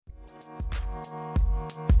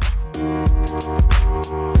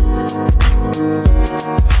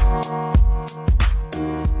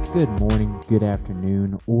Good morning, good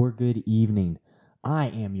afternoon, or good evening. I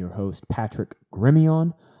am your host, Patrick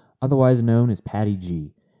Grimion, otherwise known as Patty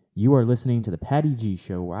G. You are listening to the Patty G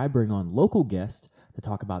Show, where I bring on local guests to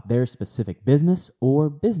talk about their specific business or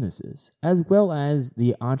businesses, as well as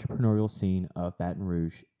the entrepreneurial scene of Baton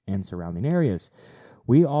Rouge and surrounding areas.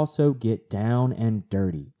 We also get down and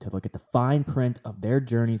dirty to look at the fine print of their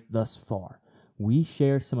journeys thus far. We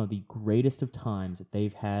share some of the greatest of times that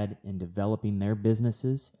they've had in developing their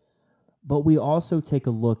businesses, but we also take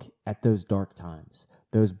a look at those dark times,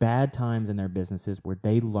 those bad times in their businesses where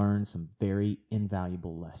they learn some very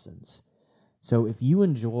invaluable lessons. So if you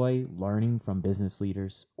enjoy learning from business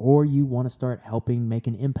leaders, or you want to start helping make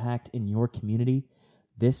an impact in your community,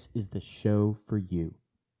 this is the show for you.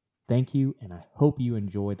 Thank you, and I hope you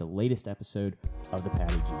enjoy the latest episode of the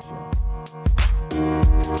Patty G Show.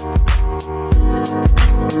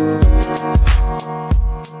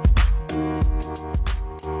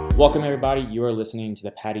 Welcome, everybody. You are listening to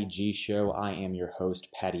the Patty G Show. I am your host,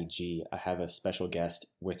 Patty G. I have a special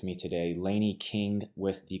guest with me today, Laney King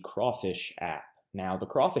with the Crawfish app. Now, the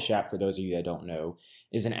Crawfish app, for those of you that don't know,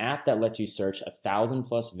 is an app that lets you search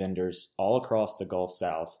 1,000+ vendors all across the Gulf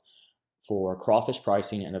South for crawfish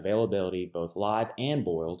pricing and availability, both live and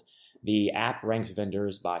boiled. The app ranks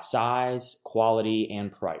vendors by size, quality,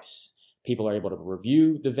 and price. People are able to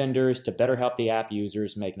review the vendors to better help the app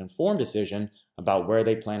users make an informed decision about where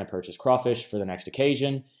they plan to purchase crawfish for the next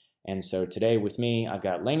occasion. And so today with me, I've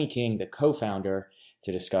got Laney King, the co-founder,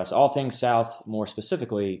 to discuss all things South, more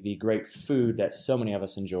specifically the great food that so many of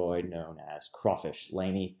us enjoy, known as crawfish.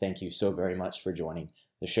 Laney, thank you so very much for joining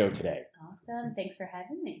the show today. Awesome. Thanks for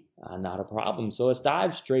having me. Not a problem. So let's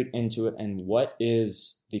dive straight into it. And what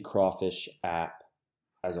is the Crawfish app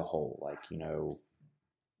as a whole?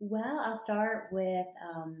 Well, I'll start with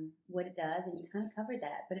what it does, and you kind of covered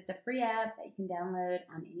that. But it's a free app that you can download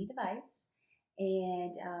on any device,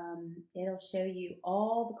 and it'll show you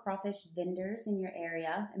all the crawfish vendors in your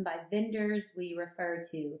area. And by vendors, we refer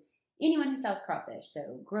to anyone who sells crawfish.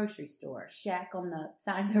 So grocery store, shack on the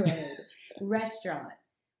side of the road, restaurant.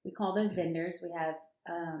 We call those vendors. We have,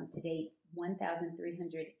 to date,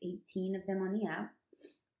 1,318 of them on the app.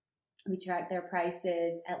 We track their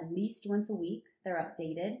prices at least once a week. They're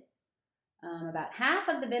updated. About half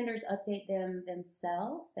of the vendors update them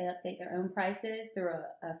themselves. They update their own prices through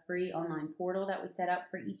a free online portal that we set up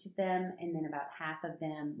for each of them. And then about half of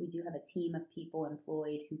them, we do have a team of people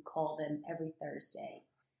employed who call them every Thursday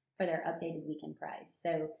for their updated weekend price.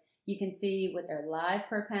 So you can see what their live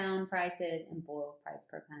per pound price is and boiled price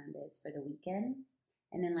per pound is for the weekend.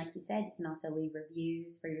 And then, like you said, you can also leave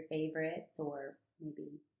reviews for your favorites or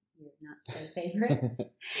maybe your not so favorites.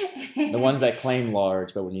 The ones that claim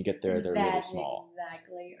large, but when you get there, they're really small.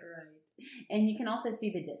 Exactly right. And you can also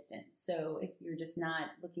see the distance. So if you're just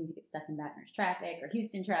not looking to get stuck in Baton Rouge traffic or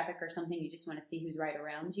Houston traffic or something, you just want to see who's right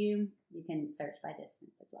around you, you can search by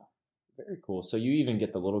distance as well. Very cool. So you even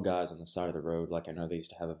get the little guys on the side of the road. Like I know they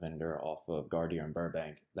used to have a vendor off of Gardier and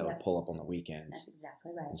Burbank that would pull up on the weekends. That's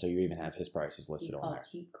exactly right. And so you even have his prices listed on there.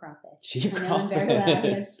 Cheap crawfish. Cheap crawfish. I know him very well.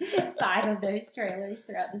 He has 5 of those trailers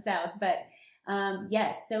throughout the South. But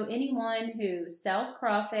yes, so anyone who sells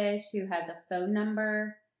crawfish, who has a phone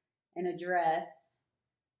number, an address,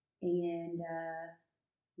 and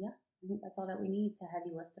I think that's all that we need to have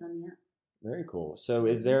you listed on the app. Very cool. So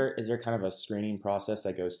is there kind of a screening process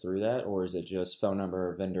that goes through that, or is it just phone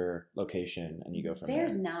number, vendor, location, and you go from there?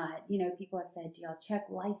 There's not. People have said, do y'all check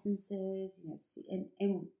licenses?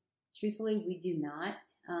 And truthfully, we do not.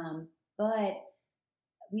 But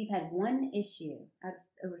we've had one issue. Out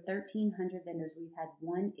of over 1,300 vendors, we've had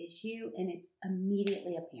one issue, and it's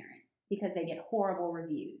immediately apparent because they get horrible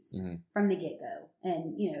reviews from the get-go.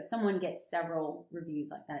 And, if someone gets several reviews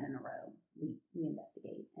like that in a row, we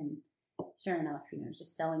investigate. And sure enough,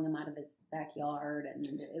 just selling them out of his backyard, and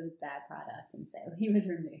it was bad product, and so he was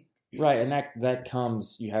removed. Right, and that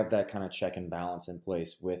comes, you have that kind of check and balance in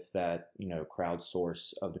place with that,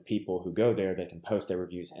 crowdsource of the people who go there that can post their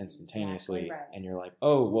reviews That's instantaneously, exactly right. And you're like,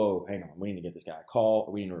 oh, whoa, hang on, we need to get this guy a call,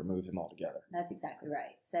 or we need to remove him altogether. That's exactly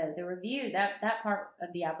right. So the review, that part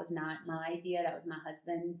of the app was not my idea, that was my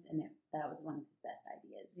husband's, and that was one of his best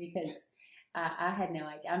ideas, because I had no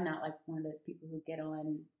idea. I'm not like one of those people who get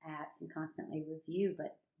on apps and constantly review,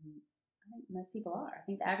 but I think most people are. I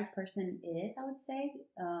think the average person is, I would say,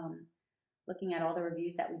 looking at all the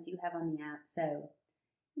reviews that we do have on the app. So,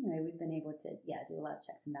 we've been able to, do a lot of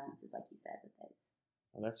checks and balances, like you said, with those.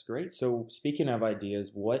 Well, that's great. So speaking of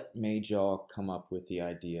ideas, what made y'all come up with the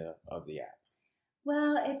idea of the app?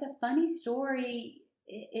 Well, it's a funny story.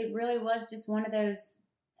 It really was just one of those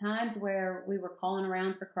times where we were calling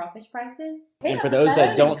around for crawfish prices. And for those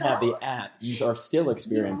that don't have the app, you are still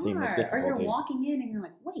experiencing this difficulty. Or you're walking in and you're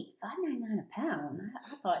like, wait, $5.99 a pound. I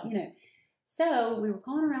thought, So we were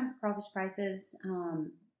calling around for crawfish prices,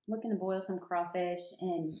 looking to boil some crawfish,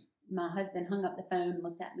 and my husband hung up the phone and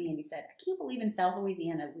looked at me and he said, I can't believe in South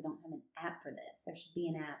Louisiana we don't have an app for this. There should be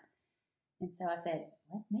an app. And so I said,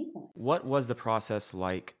 let's make one. What was the process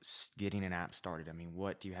like getting an app started? I mean,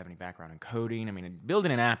 do you have any background in coding? I mean,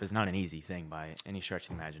 building an app is not an easy thing by any stretch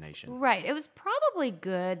of the imagination. Right. It was probably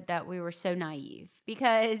good that we were so naive,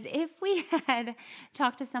 because if we had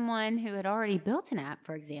talked to someone who had already built an app,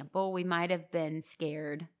 for example, we might have been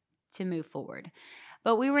scared to move forward.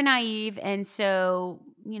 But we were naive, and so,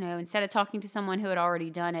 instead of talking to someone who had already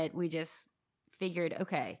done it, we just figured,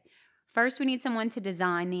 okay, first we need someone to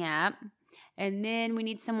design the app, and then we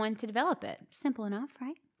need someone to develop it. Simple enough,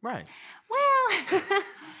 right? Right. Well,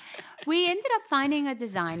 we ended up finding a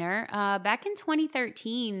designer. Back in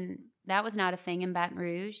 2013, that was not a thing in Baton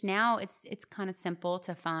Rouge. Now it's kind of simple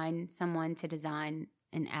to find someone to design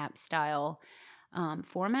an app style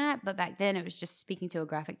format. But back then it was just speaking to a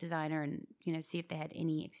graphic designer and, see if they had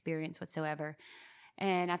any experience whatsoever.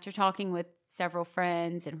 And after talking with several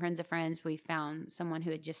friends and friends of friends, we found someone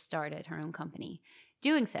who had just started her own company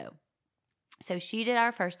doing so. So she did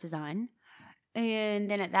our first design.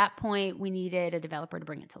 And then at that point, we needed a developer to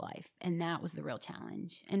bring it to life. And that was the real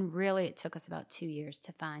challenge. And really, it took us about 2 years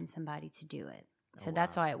to find somebody to do it. So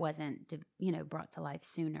that's why it wasn't, brought to life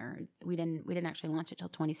sooner. We didn't actually launch it till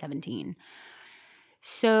 2017.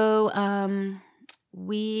 So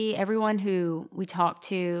everyone who we talked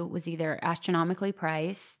to was either astronomically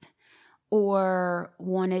priced or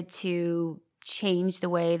wanted to change the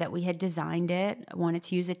way that we had designed it. I wanted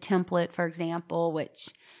to use a template, for example, which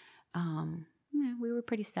we were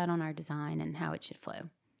pretty set on our design and how it should flow.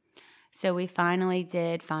 So we finally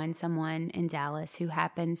did find someone in Dallas who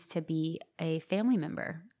happens to be a family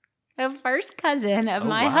member, a first cousin of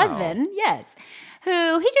my husband, yes,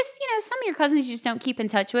 who he just, some of your cousins you just don't keep in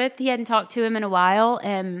touch with. He hadn't talked to him in a while,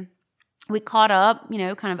 and we caught up,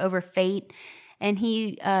 kind of over fate. And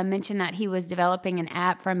he mentioned that he was developing an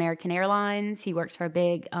app for American Airlines. He works for a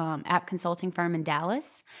big app consulting firm in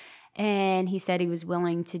Dallas. And he said he was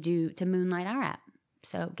willing to moonlight our app.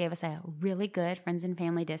 So gave us a really good friends and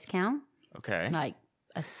family discount. Okay. Like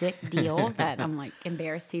a sick deal that I'm like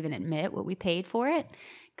embarrassed to even admit what we paid for it,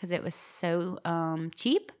 because it was so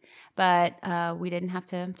cheap. But we didn't have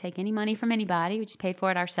to take any money from anybody. We just paid for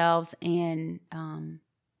it ourselves. And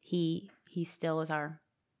he still is our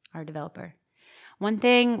developer. One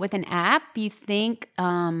thing with an app, you think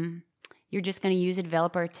you're just going to use a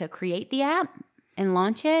developer to create the app and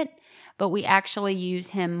launch it, but we actually use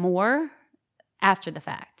him more after the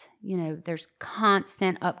fact. There's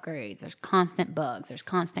constant upgrades, there's constant bugs, there's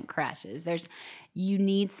constant crashes. You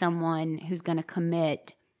need someone who's going to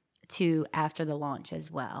commit to after the launch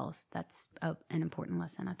as well. So that's an important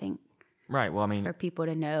lesson, I think. Right. Well, for people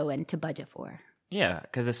to know and to budget for. Yeah,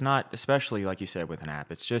 because it's not, especially like you said with an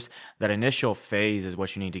app, it's just that initial phase is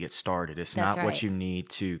what you need to get started. It's That's not what you need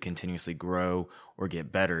to continuously grow or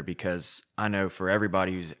get better, because I know for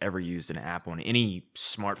everybody who's ever used an app on any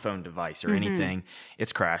smartphone device or anything,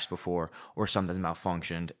 it's crashed before or something's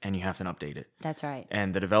malfunctioned and you have to update it. That's right.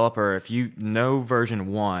 And the developer, if you know version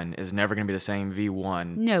 1 is never going to be the same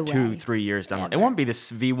V1 2-3 years down the line. It won't be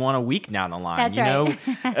this V1 a week down the line, That's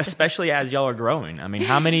right. Especially as y'all are growing. I mean,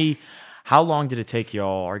 how long did it take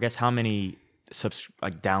y'all, or I guess how many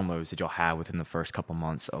downloads did y'all have within the first couple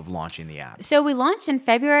months of launching the app? So we launched in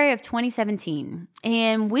February of 2017,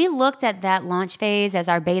 and we looked at that launch phase as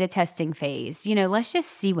our beta testing phase. Let's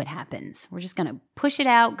just see what happens. We're just going to push it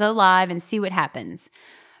out, go live, and see what happens.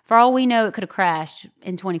 For all we know, it could have crashed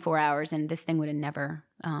in 24 hours, and this thing would have never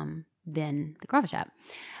been the crawfish app.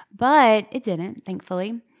 But it didn't,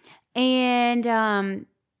 thankfully. And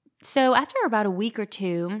so after about a week or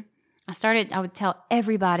two, I would tell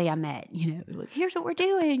everybody I met, look, here's what we're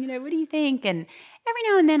doing, what do you think? And every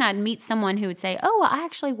now and then I'd meet someone who would say, oh, well, I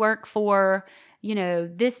actually work for,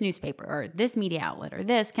 this newspaper or this media outlet or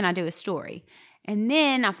this, can I do a story? And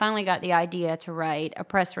then I finally got the idea to write a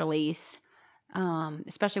press release,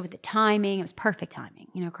 especially with the timing. It was perfect timing.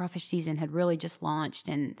 Crawfish season had really just launched,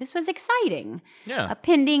 and this was exciting. Yeah.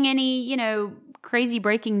 Pending any, crazy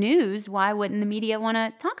breaking news, why wouldn't the media want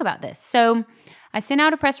to talk about this? So I sent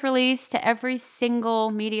out a press release to every single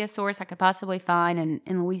media source I could possibly find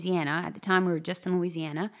in Louisiana. At the time, we were just in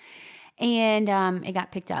Louisiana. And it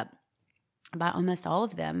got picked up. by almost all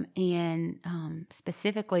of them. And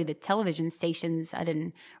specifically the television stations, I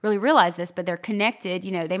didn't really realize this, but they're connected.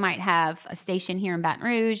 You know, they might have a station here in Baton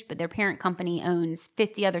Rouge, but their parent company owns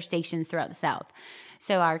 50 other stations throughout the South.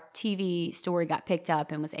 So our TV story got picked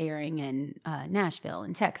up and was airing in Nashville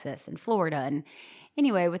and Texas and Florida. And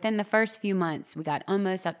anyway, within the first few months, we got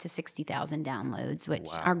almost up to 60,000 downloads, which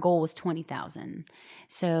our goal was 20,000.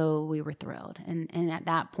 So we were thrilled. And at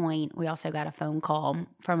that point, we also got a phone call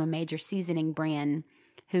from a major seasoning brand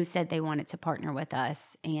who said they wanted to partner with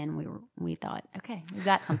us. And we thought, okay, we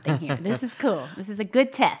got something here. This is cool. This is a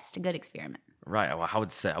good test, a good experiment. Right. Well,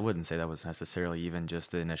 I wouldn't say that was necessarily even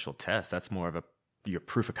just the initial test. That's more of your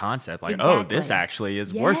proof of concept, like, Exactly. oh, this actually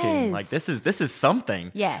is working. Like this is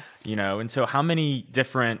something. Yes. You know, and so how many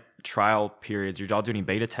different trial periods? Did y'all do any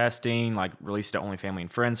beta testing, like released it to only family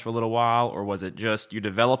and friends for a little while, or was it just you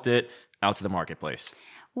developed it out to the marketplace?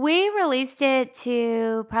 We released it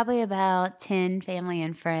to probably about 10 family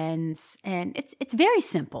and friends, and it's very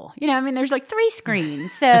simple. You know, I mean, there's like 3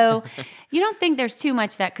 screens, so you don't think there's too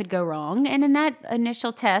much that could go wrong. And in that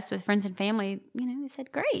initial test with friends and family, you know, they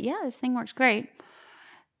said, great, yeah, this thing works great.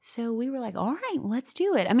 So we were like, all right, well, let's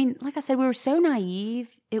do it. I mean, like I said, we were so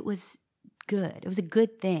naive. It was good. It was a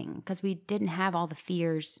good thing because we didn't have all the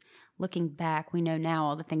fears. Looking back, we know now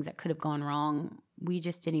all the things that could have gone wrong. We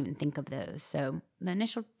just didn't even think of those. So the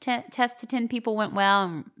initial test to 10 people went well,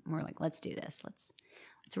 and we're like, let's do this. Let's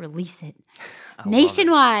release it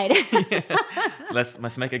nationwide.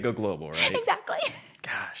 Let's make it go global, right? Exactly.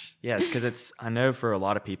 Gosh, yes, because I know for a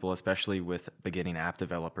lot of people, especially with beginning app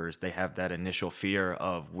developers, they have that initial fear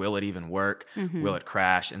of, will it even work? Mm-hmm. Will it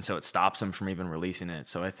crash? And so it stops them from even releasing it.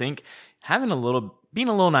 So I think being a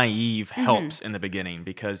little naive helps in the beginning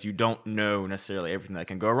because you don't know necessarily everything that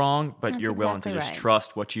can go wrong, but you're willing to just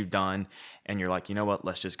trust what you've done. And you're like, you know what,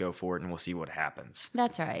 let's just go for it and we'll see what happens.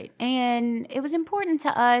 That's right. And it was important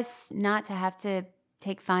to us not to have to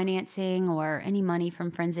take financing or any money from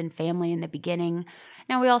friends and family in the beginning.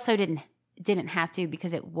 Now, we also didn't have to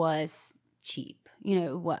because it was cheap. You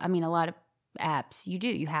know, I mean, a lot of apps,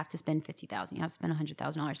 you have to spend $50,000. You have to spend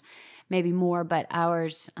 $100,000, maybe more. But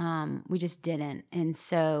ours, we just didn't. And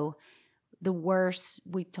so the worst,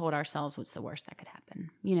 we told ourselves, what's the worst that could happen?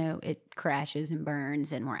 You know, it crashes and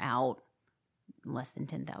burns and we're out less than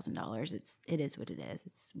 $10,000. It is what it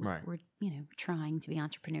is. We're trying to be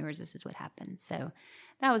entrepreneurs. This is what happens. So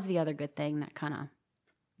that was the other good thing that kind of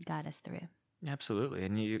got us through. Absolutely.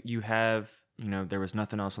 And you have, there was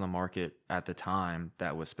nothing else on the market at the time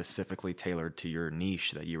that was specifically tailored to your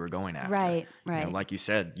niche that you were going after. Right. Like you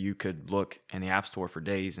said, you could look in the App Store for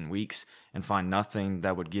days and weeks and find nothing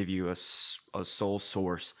that would give you a sole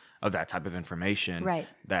source of that type of information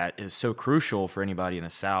that is so crucial for anybody in the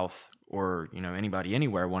South or, anybody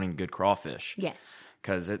anywhere wanting good crawfish. Yes.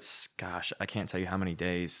 Because I can't tell you how many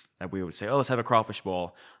days that we would say, oh, let's have a crawfish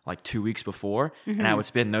boil like 2 weeks before. Mm-hmm. And I would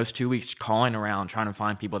spend those 2 weeks calling around trying to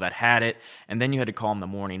find people that had it. And then you had to call them the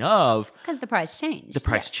morning of. Because the price changed. The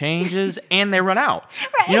price changes and they run out.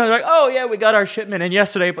 Right. They're like, oh, yeah, we got our shipment in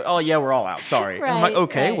yesterday, but oh, yeah, we're all out. Sorry. Right, I'm like,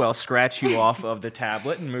 okay, well, scratch you off of the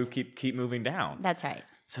tablet and keep moving down. That's right.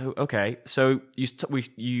 So, okay. So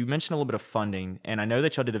you mentioned a little bit of funding, and I know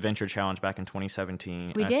that y'all did a venture challenge back in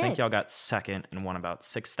 2017. We did. I think y'all got second and won about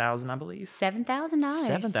 $6,000, I believe. $7,000.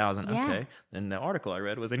 $7,000. Yeah. Okay. Then the article I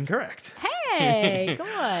read was incorrect. Hey,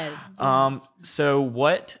 good. So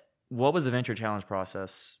what was the venture challenge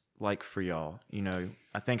process like for y'all?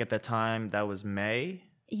 I think at that time that was May.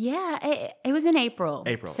 Yeah, it was in April.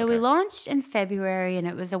 So we launched in February, and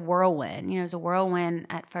it was a whirlwind. It was a whirlwind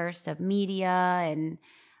at first of media, and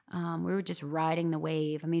we were just riding the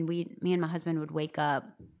wave. I mean, me and my husband would wake up,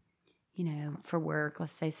 for work,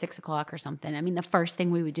 let's say 6 o'clock or something. I mean, the first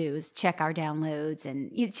thing we would do is check our downloads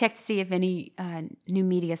and check to see if any new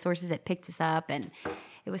media sources had picked us up. And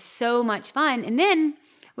it was so much fun. And then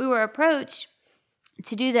we were approached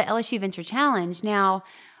to do the LSU Venture Challenge. Now,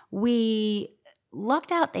 we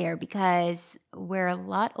lucked out there because we're a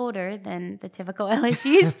lot older than the typical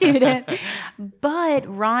LSU student, but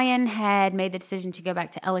Ryan had made the decision to go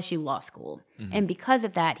back to LSU Law School. Mm-hmm. And because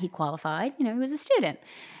of that, he qualified. He was a student.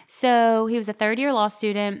 So he was a third-year law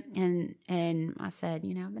student, and I said,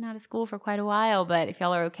 I've been out of school for quite a while, but if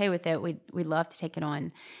y'all are okay with it, we'd love to take it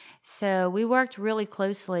on. So we worked really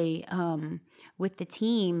closely with the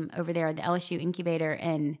team over there at the LSU incubator,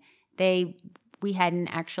 and we hadn't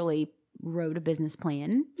actually wrote a business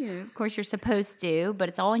plan. Of course, you're supposed to, but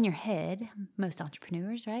it's all in your head. Most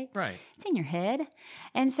entrepreneurs, right? Right. It's in your head.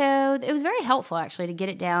 And so it was very helpful, actually, to get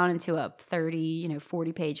it down into a 30,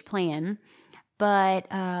 40-page plan. But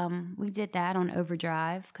we did that on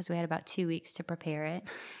overdrive because we had about 2 weeks to prepare it.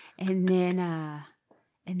 and then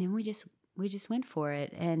we just went for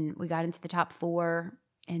it, and we got into the top 4,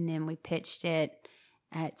 and then we pitched it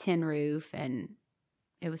at Tin Roof, and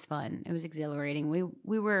it was fun. It was exhilarating.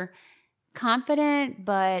 We were confident,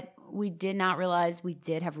 but we did not realize we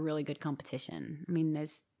did have really good competition. I mean,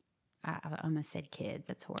 I almost said kids.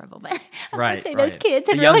 That's horrible. But I was going to say those kids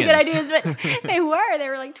had really good ideas, but they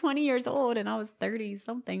were like 20 years old and I was 30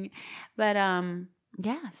 something. But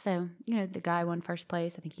yeah, so, the guy won first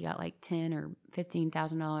place. I think he got like $10,000 or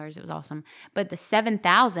 $15,000. It was awesome. But the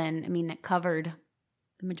 $7,000, I mean, that covered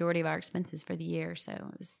the majority of our expenses for the year. So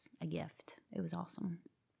it was a gift. It was awesome.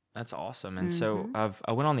 That's awesome. And so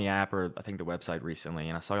I went on the app, or I think the website recently,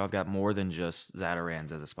 and I saw I've got more than just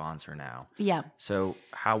Zatarain's as a sponsor now. Yeah. So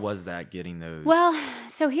how was that getting those? Well,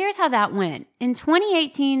 so here's how that went. In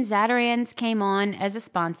 2018, Zatarain's came on as a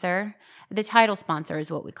sponsor. The title sponsor is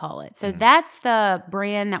what we call it. So that's the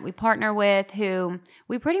brand that we partner with, who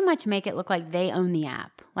we pretty much make it look like they own the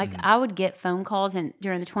app. Like I would get phone calls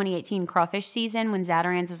during the 2018 crawfish season when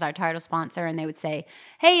Zatarain's was our title sponsor, and they would say,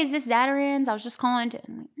 "Hey, is this Zatarain's? I was just calling to..."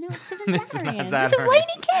 I'm like, "No, this isn't Zatarain's. This is Laney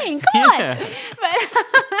King. Come on." But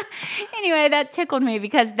anyway, that tickled me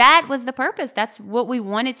because that was the purpose. That's what we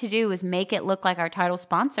wanted to do, was make it look like our title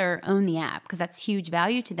sponsor owned the app, because that's huge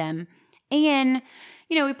value to them. And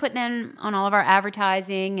we put them on all of our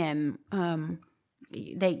advertising, and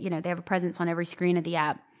they have a presence on every screen of the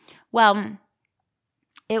app. Well,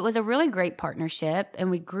 it was a really great partnership, and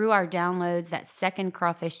we grew our downloads that second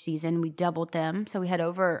crawfish season. We doubled them, so we had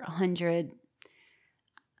over 100.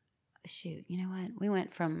 Shoot, you know what? We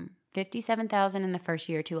went from 57,000 in the first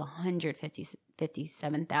year to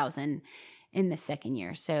 157,000 in the second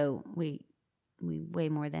year. So we way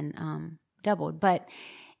more than doubled, but.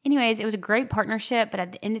 Anyways, it was a great partnership, but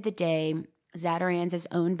at the end of the day, Zatarain's is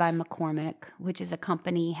owned by McCormick, which is a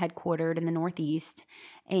company headquartered in the Northeast,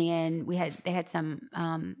 and they had some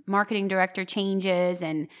marketing director changes,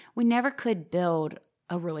 and we never could build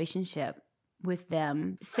a relationship with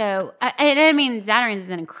them. So, I mean, Zatarain's is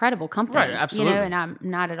an incredible company, right? Absolutely, and I'm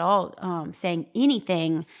not at all saying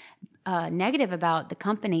anything negative about the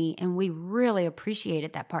company, and we really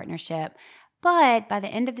appreciated that partnership. But by the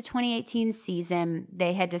end of the 2018 season,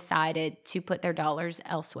 they had decided to put their dollars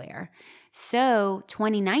elsewhere. So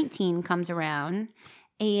 2019 comes around,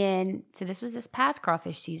 and so this was this past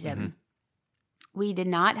crawfish season. We did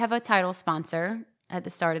not have a title sponsor at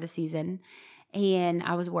the start of the season, and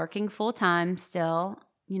I was working full-time still,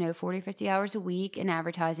 40, 50 hours a week in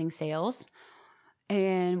advertising sales.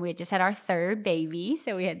 And we had just had our third baby,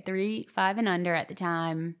 so we had 3, 5, and under at the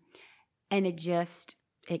time, and it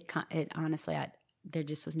honestly, there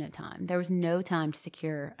just was no time. There was no time to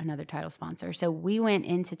secure another title sponsor. So we went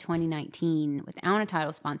into 2019 without a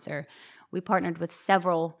title sponsor. We partnered with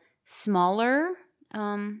several smaller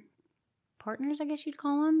partners, I guess you'd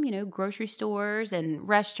call them, grocery stores and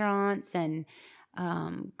restaurants and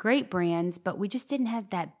great brands, but we just didn't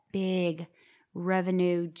have that big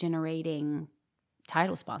revenue generating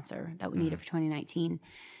title sponsor that we needed for 2019.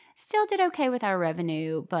 Still did okay with our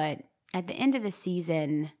revenue, but at the end of the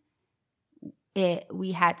season,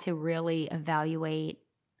 we had to really evaluate,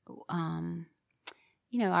 our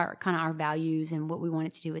values and what we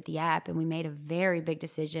wanted to do with the app. And we made a very big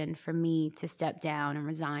decision for me to step down and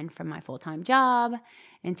resign from my full-time job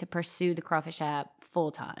and to pursue the crawfish app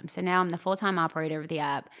full-time. So now I'm the full-time operator of the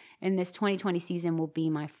app, and this 2020 season will be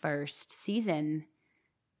my first season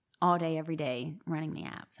all day, every day, running the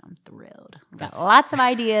app. So I'm thrilled. We've got lots of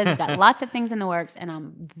ideas. We've got lots of things in the works. And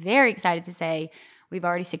I'm very excited to say we've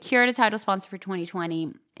already secured a title sponsor for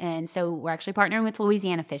 2020. And so we're actually partnering with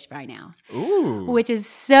Louisiana Fish Fry now. Ooh. Which is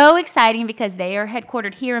so exciting because they are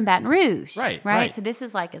headquartered here in Baton Rouge. Right. So this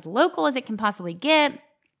is like as local as it can possibly get.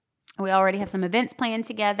 We already have some events planned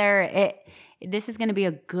together. This is going to be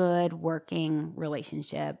a good working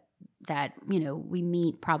relationship that, we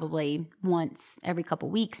meet probably once every couple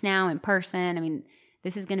weeks now in person. I mean,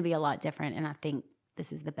 this is going to be a lot different, and I think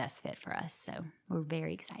this is the best fit for us. So we're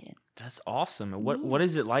very excited. That's awesome. What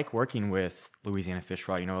is it like working with Louisiana Fish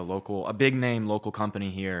Fry, a big name local company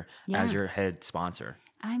here as your head sponsor?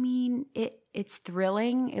 I mean, it's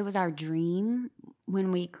thrilling. It was our dream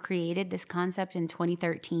when we created this concept in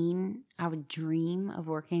 2013. I would dream of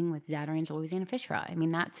working with Zatarain's Louisiana Fish Fry. I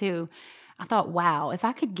mean, that's who I thought, wow, if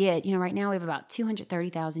I could get, right now we have about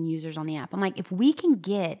 230,000 users on the app. I'm like, if we can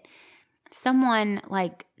get someone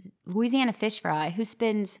like Louisiana Fish Fry who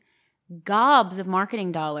spends gobs of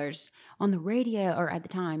marketing dollars on the radio, or at the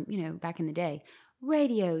time, back in the day,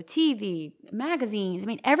 radio, TV, magazines,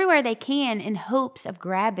 everywhere they can, in hopes of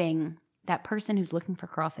grabbing that person who's looking for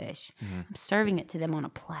crawfish. I'm serving it to them on a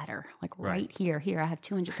platter, like right here. Here, I have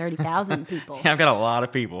 230,000 people. Yeah, I've got a lot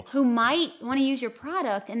of people who might want to use your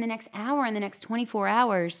product in the next hour, in the next 24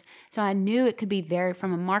 hours. So I knew it could be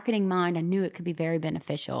from a marketing mind, I knew it could be very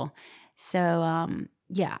beneficial. So,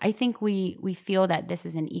 I think we feel that this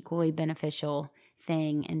is an equally beneficial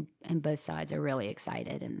thing, and both sides are really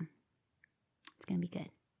excited, and it's going to be good.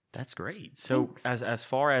 That's great. So as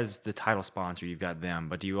far as the title sponsor, you've got them,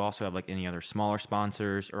 but do you also have like any other smaller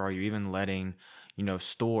sponsors, or are you even letting,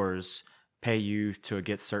 stores pay you to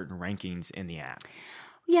get certain rankings in the app?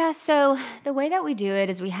 Yeah, so the way that we do it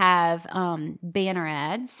is we have banner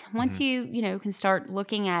ads. Once you can start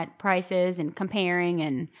looking at prices and comparing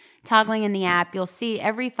and toggling in the app, you'll see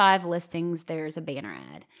every 5 listings there's a banner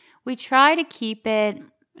ad. We try to keep it,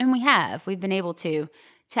 and we've been able to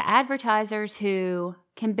advertisers who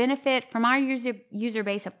can benefit from our user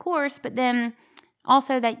base, of course, but then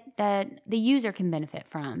also that the user can benefit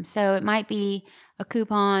from. So it might be a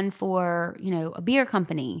coupon for, a beer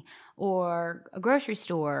company or a grocery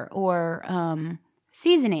store or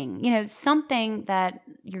seasoning, something that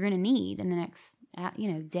you're going to need in the next,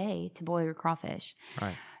 day to boil your crawfish.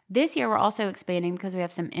 Right. This year, we're also expanding because we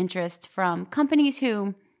have some interest from companies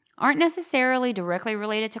who aren't necessarily directly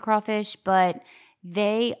related to crawfish, but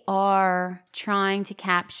they are trying to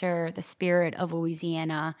capture the spirit of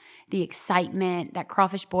Louisiana, the excitement that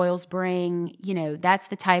crawfish boils bring. That's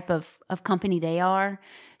the type of company they are.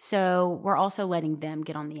 So we're also letting them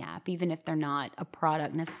get on the app, even if they're not a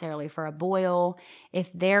product necessarily for a boil.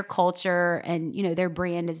 If their culture and, their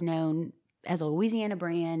brand is known as a Louisiana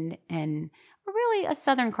brand and really a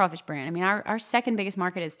Southern crawfish brand. I mean, our second biggest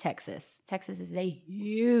market is Texas. Texas is a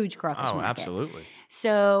huge crawfish market. Oh, absolutely.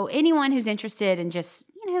 So anyone who's interested in just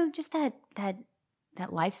that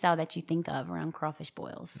lifestyle that you think of around crawfish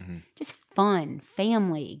boils, just fun,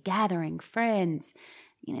 family, gathering, friends,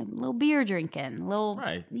 a little beer drinking,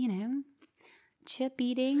 chip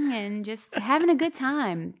eating, and just having a good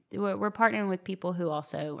time. We're partnering with people who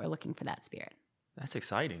also are looking for that spirit. That's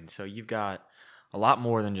exciting. So you've got a lot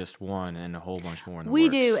more than just one and a whole bunch more in the works. We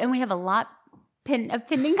do, and we have a lot of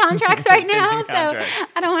pending contracts right now. So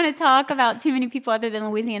I don't want to talk about too many people other than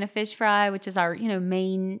Louisiana Fish Fry, which is our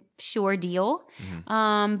main shore deal.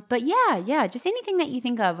 But yeah, just anything that you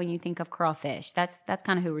think of when you think of crawfish. That's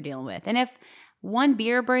kind of who we're dealing with. And if one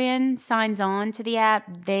beer brand signs on to the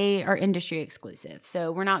app, they are industry exclusive.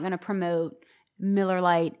 So we're not going to promote Miller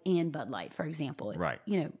Lite and Bud Light, for example. Right.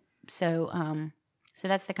 So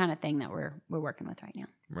that's the kind of thing that we're working with right now.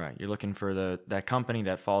 Right. You're looking for that company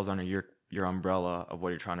that falls under your umbrella of what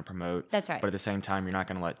you're trying to promote. That's right. But at the same time, you're not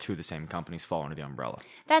going to let 2 of the same companies fall under the umbrella.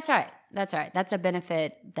 That's right. That's a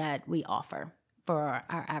benefit that we offer for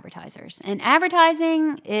our advertisers. And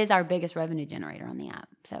advertising is our biggest revenue generator on the app.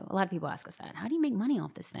 So a lot of people ask us that. How do you make money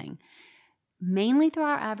off this thing? Mainly through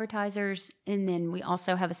our advertisers. And then we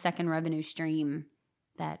also have a second revenue stream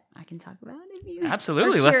that I can talk about if you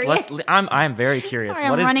absolutely. Let's. I'm very curious. Sorry,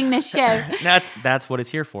 I'm running this show. That's what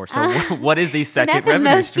it's here for. So, what is the second that's revenue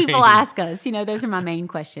what most stream? people ask us. Those are my main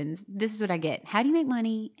questions. This is what I get. How do you make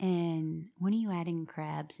money? And when are you adding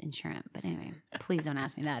crabs and shrimp? But anyway, please don't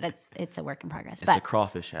ask me that. It's a work in progress. It's the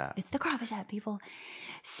crawfish app. It's the crawfish app, people.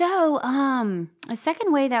 So, a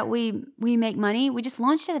second way that we make money, we just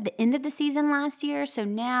launched it at the end of the season last year. So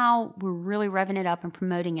now we're really revving it up and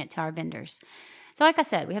promoting it to our vendors. So like I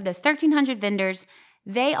said, we have those 1,300 vendors.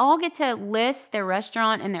 They all get to list their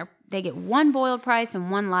restaurant, and they get one boiled price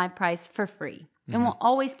and one live price for free. And we'll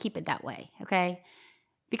always keep it that way, okay?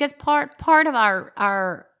 Because part of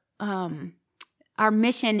our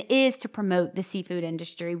mission is to promote the seafood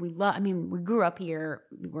industry. We grew up here.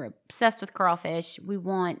 We're obsessed with crawfish. We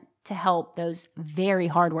want to help those very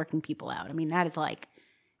hardworking people out. I mean, that is like,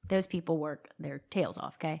 those people work their tails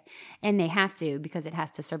off, okay? And they have to, because it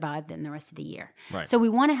has to survive them the rest of the year. Right. So we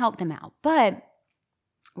want to help them out, but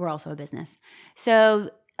we're also a business. So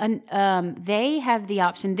they have the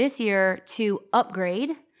option this year to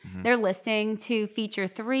upgrade their listing to feature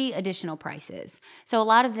 3 additional prices. So a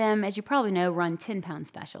lot of them, as you probably know, run 10-pound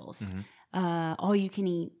specials. All you can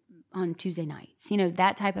eat on Tuesday nights,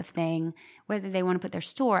 that type of thing, whether they want to put their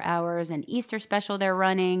store hours, an Easter special they're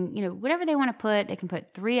running, whatever they want to put, they can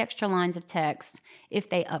put 3 extra lines of text if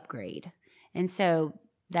they upgrade. And so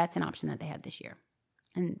that's an option that they have this year.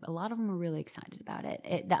 And a lot of them are really excited about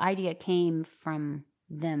it. The idea came from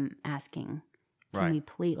them asking, can we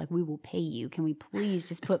please, we will pay you. Can we please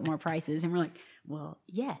just put more prices? And we're like, Well,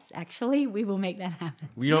 yes, actually, we will make that happen.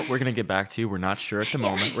 We're going to get back to you. We're not sure at the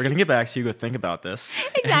moment. We're going to get back to you. Go think about this.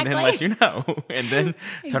 Exactly. And then let you know. And then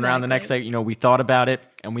turn around the next day. We thought about it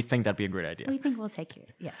and we think that'd be a great idea. We think we'll take you.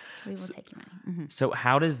 Yes, we will take your money. Mm-hmm. So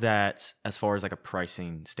how does that, as far as like a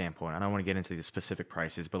pricing standpoint, I don't want to get into the specific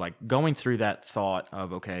prices, but like going through that thought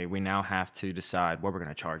of, okay, we now have to decide what we're going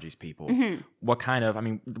to charge these people. Mm-hmm.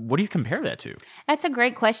 What do you compare that to? That's a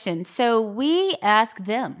great question. So we ask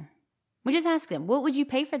them. We just ask them, what would you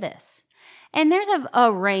pay for this? And there's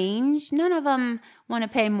a range. None of them want to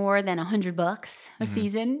pay more than $100 a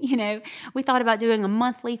season. We thought about doing a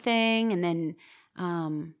monthly thing. And then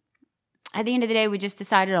at the end of the day, we just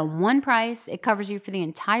decided on one price. It covers you for the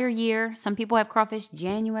entire year. Some people have crawfish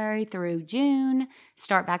January through June,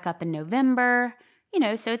 start back up in November.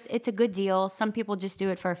 So it's a good deal. Some people just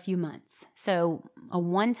do it for a few months. So a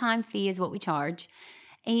one-time fee is what we charge.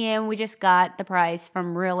 And we just got the price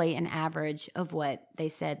from really an average of what they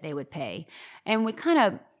said they would pay. And we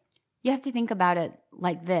you have to think about it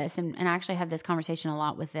like this, and I actually have this conversation a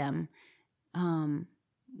lot with them.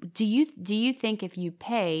 Do you think if you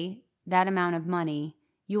pay that amount of money,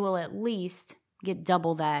 you will at least get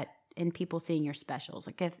double that in people seeing your specials?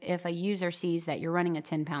 Like if a user sees that you're running a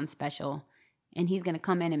 10-pound special and he's going to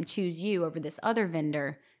come in and choose you over this other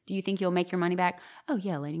vendor, do you think you'll make your money back? Oh,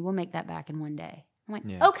 yeah, Laney, we'll make that back in one day. I'm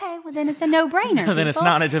like, okay, well, then it's a no-brainer. So then it's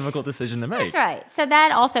not a difficult decision to make. That's right. So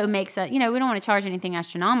that also makes we don't want to charge anything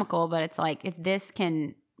astronomical, but it's like, if this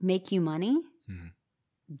can make you money,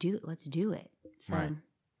 let's do it. So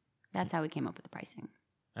that's how we came up with the pricing.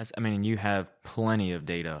 You have plenty of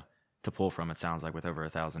data to pull from, it sounds like, with over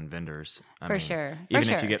 1,000 vendors. For sure.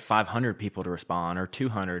 If you get 500 people to respond or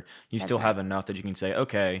 200, you still have enough that you can say,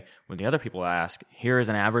 okay, when the other people ask, here is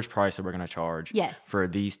an average price that we're going to charge for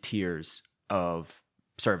these tiers of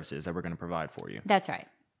services that we're going to provide for you. That's right.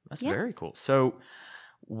 That's very cool. So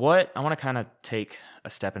I want to kind of take a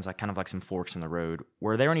step into kind of like some forks in the road.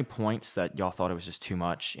 Were there any points that y'all thought it was just too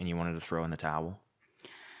much and you wanted to throw in the towel?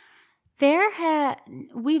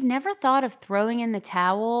 We've never thought of throwing in the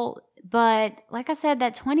towel, but like I said,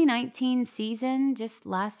 that 2019 season, just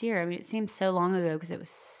last year, it seems so long ago because it was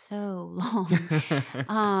so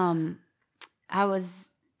long.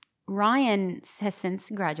 Ryan has since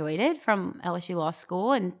graduated from LSU Law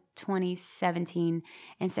School in 2017,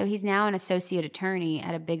 and so he's now an associate attorney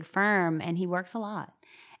at a big firm, and he works a lot.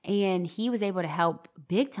 And he was able to help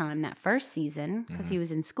big time that first season because he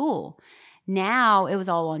was in school. Now it was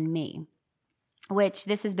all on me, which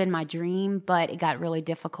this has been my dream, but it got really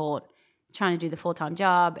difficult trying to do the full-time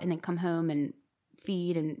job and then come home and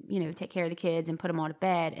feed and, take care of the kids and put them all to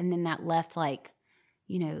bed. And then that left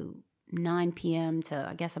 9 p.m. to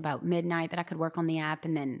I guess about midnight that I could work on the app,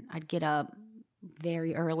 and then I'd get up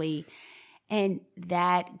very early, and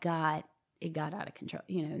that got out of control,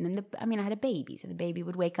 and then I had a baby, so the baby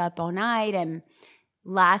would wake up all night, and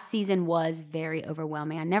last season was very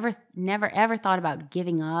overwhelming. I never ever thought about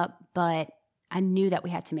giving up, but I knew that we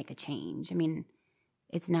had to make a change. I'm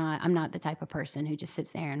not the type of person who just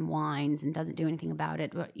sits there and whines and doesn't do anything about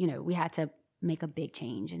it, but we had to make a big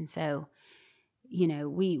change. And so we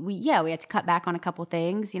had to cut back on a couple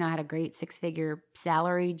things. I had a great 6-figure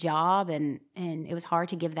salary job, and it was hard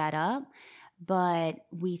to give that up. But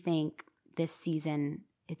we think this season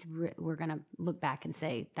we're going to look back and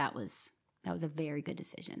say that was a very good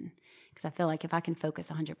decision, because I feel like if I can focus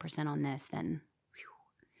 100% on this, then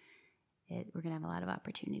we're going to have a lot of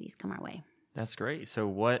opportunities come our way. That's great. So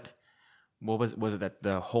what was it that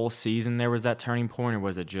the whole season there was that turning point, or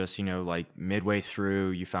was it just, like midway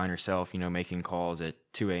through you found yourself, making calls at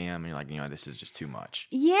 2 a.m. and you're like, this is just too much?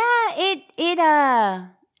 Yeah, it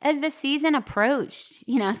as the season approached,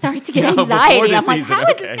 I started to get anxiety. I'm like, how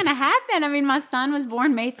is this going to happen? My son was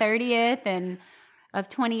born May 30th of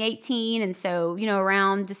 2018. And so,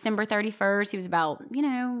 around December 31st, he was about,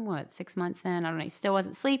 6 months then? I don't know. He still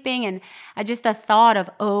wasn't sleeping. And the thought of,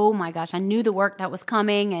 oh my gosh, I knew the work that was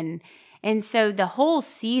coming. And so the whole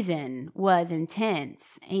season was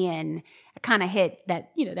intense, and I kind of hit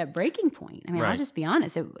that, that breaking point. I'll just be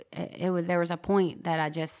honest. There was a point that I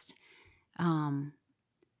just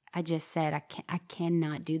said, I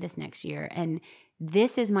cannot do this next year. And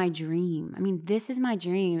this is my dream. This is my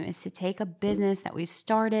dream, is to take a business that we've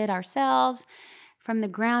started ourselves from the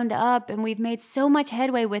ground up, and we've made so much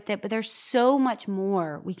headway with it, but there's so much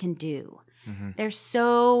more we can do. Mm-hmm. There's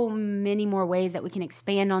so many more ways that we can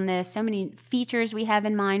expand on this, so many features we have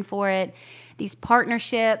in mind for it. These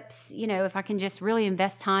partnerships, if I can just really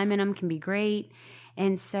invest time in them, can be great.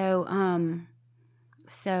 And so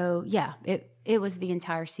it was, the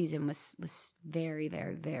entire season was very,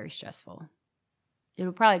 very, very stressful.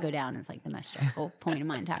 it'll probably go down as like the most stressful point in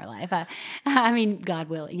my entire life. I mean, God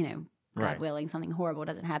willing, God willing, something horrible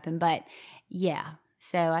doesn't happen. But yeah,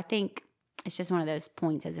 so I think it's just one of those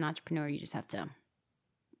points as an entrepreneur, you just have to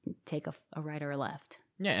take a right or a left.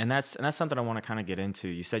 Yeah, and that's something I want to kind of get into.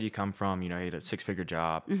 You said you come from, you had a 6-figure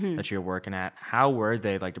job that you're working at. How were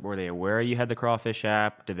they? Like, were they aware you had the Crawfish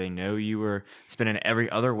app? Did they know you were spending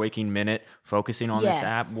every other waking minute focusing on this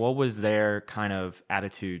app? What was their kind of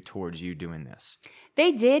attitude towards you doing this?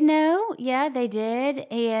 They did know. Yeah, they did.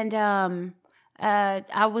 And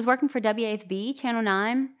I was working for WAFB, Channel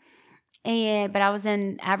 9, but I was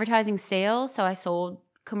in advertising sales, so I sold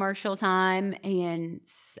commercial time and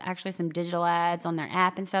actually some digital ads on their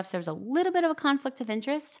app and stuff. So there was a little bit of a conflict of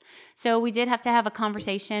interest. So we did have to have a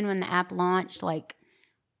conversation when the app launched, like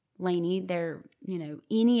Laney,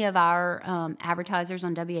 any of our advertisers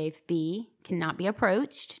on WAFB cannot be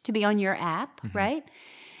approached to be on your app, right?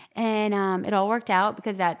 And it all worked out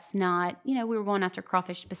because that's not, we were going after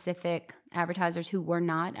crawfish specific advertisers who were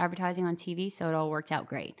not advertising on TV. So it all worked out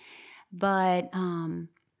great. But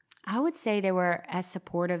I would say they were as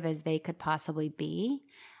supportive as they could possibly be.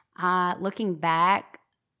 Looking back,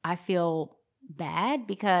 I feel bad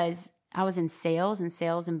because I was in sales, and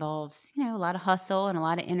sales involves, a lot of hustle and a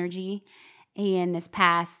lot of energy. And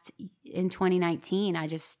in 2019, I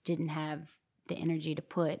just didn't have the energy to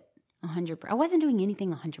put 100%. I wasn't doing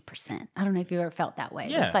anything 100%. I don't know if you ever felt that way.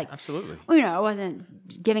 Yeah, it's like, absolutely. I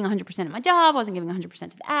wasn't giving 100% at my job. I wasn't giving 100%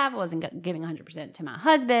 to the app. I wasn't giving 100% to my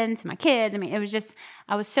husband, to my kids. I mean, it was just,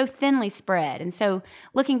 I was so thinly spread. And so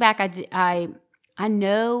looking back, I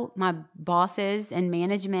know my bosses and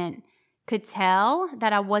management could tell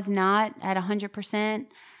that I was not at 100%.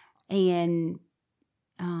 And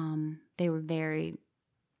they were very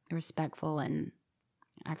respectful and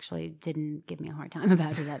actually didn't give me a hard time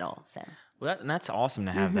about it at all. So that's awesome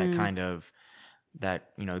to have that kind of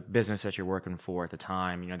business that you're working for at the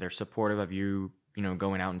time. They're supportive of you,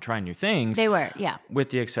 going out and trying new things. They were, yeah.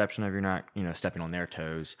 With the exception of you're not, stepping on their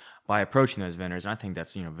toes by approaching those vendors. And I think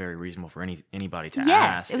that's, very reasonable for anybody to ask.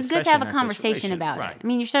 Yes, it was good to have a conversation situation. about Right. it. I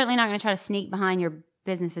mean, you're certainly not going to try to sneak behind your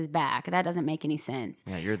business's back. That doesn't make any sense.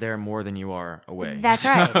 Yeah, you're there more than you are away. That's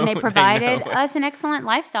right. And they provided us an excellent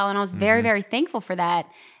lifestyle, and I was very, very thankful for that.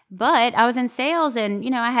 But I was in sales and,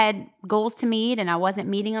 I had goals to meet and I wasn't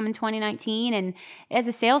meeting them in 2019. And as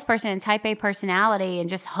a salesperson and type A personality and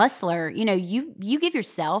just hustler, you give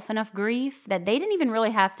yourself enough grief that they didn't even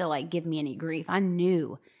really have to give me any grief. I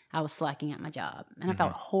knew I was slacking at my job and I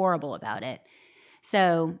felt horrible about it.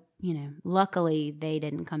 So, luckily they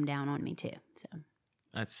didn't come down on me too. So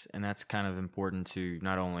that's kind of important to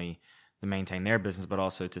not only to maintain their business, but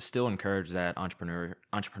also to still encourage that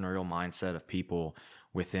entrepreneurial mindset of people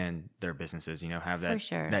within their businesses, have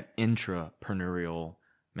that intrapreneurial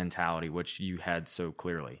mentality, which you had so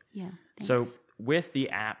clearly. Yeah. Thanks. So with the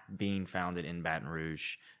app being founded in Baton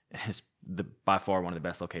Rouge, is by far one of the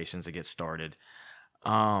best locations to get started.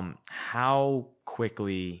 How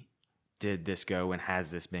quickly did this go and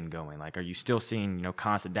has this been going? Like, are you still seeing,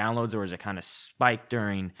 constant downloads, or is it kind of spike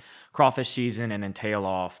during crawfish season and then tail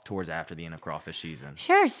off towards after the end of crawfish season?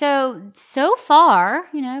 Sure. So far,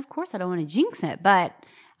 of course I don't want to jinx it, but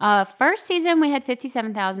first season we had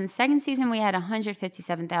 57,000. Second season we had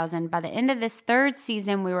 157,000. By the end of this third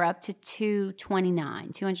season, we were up to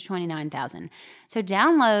 229,000. So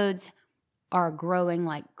downloads are growing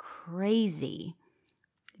like crazy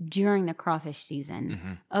during the crawfish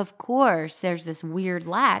season. Of course, there's this weird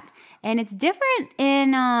lack, and it's different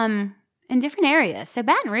in different areas. So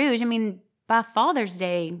Baton Rouge, I mean, by Father's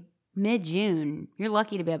Day, mid-June, you're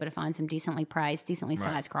lucky to be able to find some decently priced, decently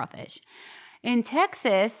sized crawfish. In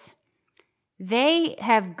Texas, they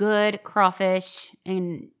have good crawfish,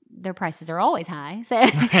 and their prices are always high. So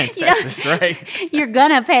it's Texas, right? You're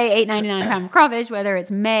gonna pay $8.99 a pound of crawfish, whether it's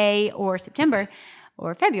May or September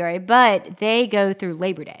or February, but they go through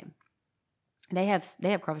Labor Day. They have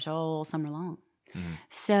crawfish all summer long.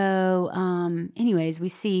 So, anyways, we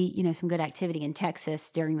see, some good activity in Texas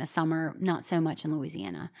during the summer, not so much in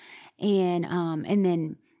Louisiana. And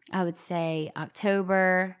then I would say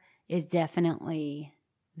October is definitely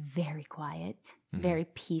very quiet, very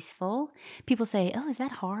peaceful. People say, "Oh, is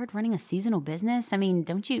that hard running a seasonal business? I mean,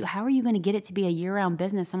 how are you going to get it to be a year-round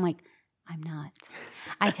business?" I'm like, I'm not.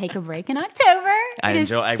 I take a break in October. I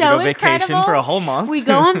go vacation incredible. for a whole month. We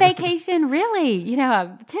go on vacation, really. I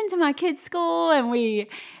attend to my kids' school, and we,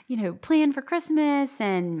 plan for Christmas,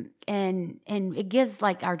 and it gives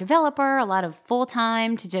our developer a lot of full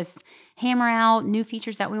time to just hammer out new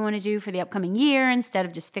features that we want to do for the upcoming year instead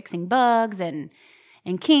of just fixing bugs and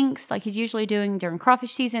kinks like he's usually doing during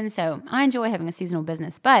crawfish season. So I enjoy having a seasonal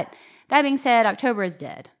business, but that being said, October is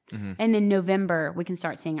dead. Mm-hmm. And then November, we can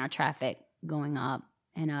start seeing our traffic going up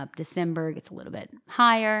and up. December gets a little bit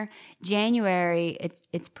higher. January,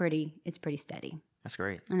 it's pretty steady. That's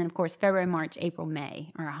great. And then, of course, February, March, April,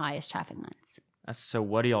 May are our highest traffic months. So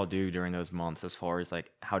what do y'all do during those months as far as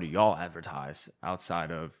like how do y'all advertise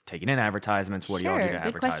outside of taking in advertisements? What do y'all do to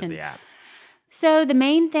advertise the app? So the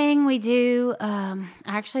main thing we do, I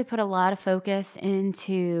actually put a lot of focus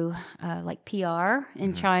into like PR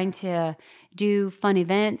and trying to do fun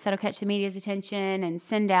events that'll catch the media's attention and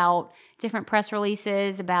send out different press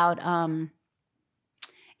releases about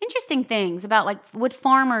interesting things about like what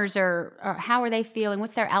farmers or how are they feeling,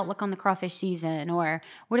 what's their outlook on the crawfish season, or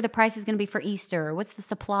what are the prices going to be for Easter, or what's the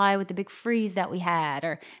supply with the big freeze that we had,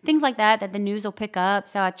 or things like that the news will pick up.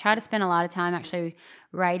 So I try to spend a lot of time actually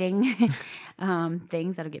writing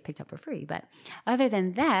things that'll get picked up for free. But other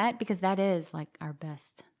than that, because that is like our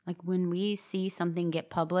best, like when we see something get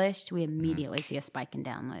published, we immediately see a spike in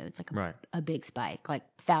downloads, like a big spike, like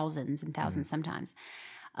thousands and thousands sometimes.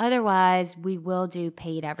 Otherwise, we will do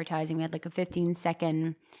paid advertising. We had like a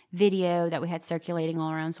 15-second video that we had circulating all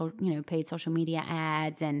around, paid social media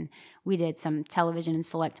ads, and we did some television in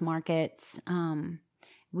select markets.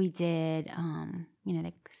 We did,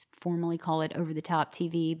 they formally call it over-the-top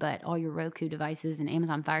TV, but all your Roku devices and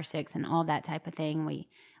Amazon Fire Sticks and all that type of thing, we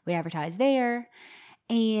advertise there.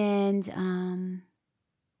 And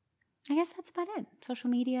I guess that's about it. Social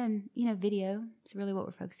media and, video is really what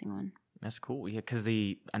we're focusing on. That's cool. Yeah, because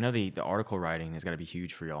I know the article writing is going to be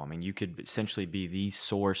huge for y'all. I mean, you could essentially be the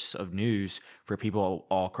source of news for people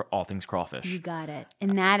all things crawfish. You got it.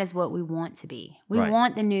 And that is what we want to be. We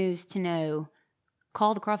want the news to know,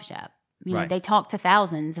 call the crawfish app. They talk to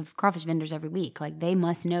thousands of crawfish vendors every week. Like they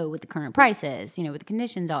must know what the current price is, what the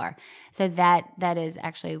conditions are. So that is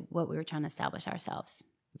actually what we were trying to establish ourselves.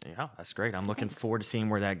 Yeah, that's great. I'm looking forward to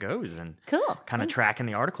seeing where that goes and cool. Kind of tracking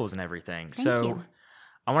the articles and everything. Thank you.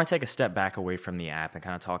 I want to take a step back away from the app and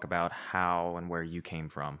kind of talk about how and where you came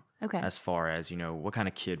from. Okay. As far as, what kind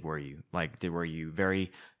of kid were you? Like, were you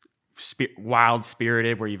very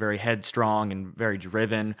wild-spirited? Were you very headstrong and very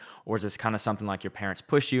driven? Or is this kind of something like your parents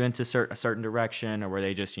pushed you into a certain direction? Or were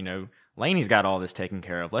they just, Laney's got all this taken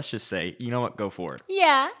care of. Let's just say, you know what, go for it.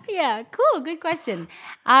 Yeah. Cool. Good question.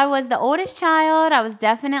 I was the oldest child. I was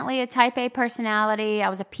definitely a type A personality. I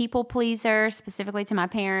was a people pleaser, specifically to my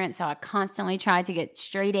parents. So I constantly tried to get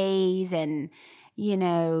straight A's and,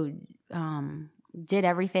 did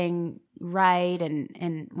everything right.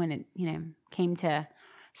 And when it, came to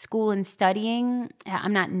school and studying,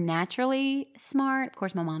 I'm not naturally smart. Of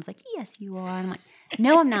course, my mom's like, yes, you are. And I'm like,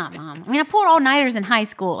 no, I'm not, Mom. I pulled all-nighters in high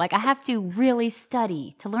school. Like, I have to really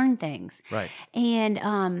study to learn things. Right.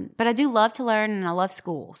 And, but I do love to learn and I love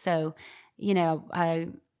school. So, I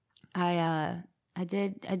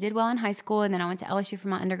did well in high school, and then I went to LSU for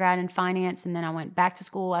my undergrad in finance, and then I went back to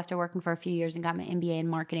school after working for a few years and got my MBA in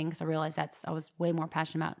marketing because I realized I was way more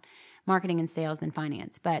passionate about marketing and sales than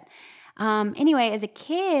finance. But anyway, as a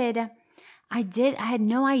kid, I had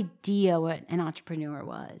no idea what an entrepreneur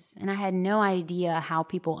was, and I had no idea how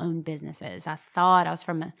people own businesses. I thought I was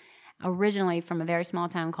originally from a very small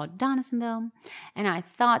town called Donaldsonville, and I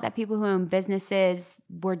thought that people who own businesses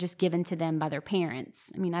were just given to them by their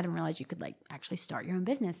parents. I didn't realize you could actually start your own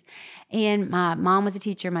business. And my mom was a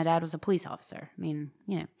teacher, my dad was a police officer.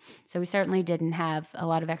 So we certainly didn't have a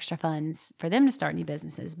lot of extra funds for them to start new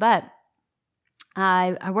businesses, but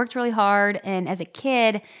I worked really hard, and as a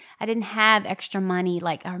kid, I didn't have extra money.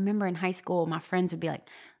 Like, I remember in high school, my friends would be like,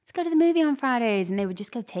 let's go to the movie on Fridays, and they would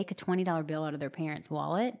just go take a $20 bill out of their parents'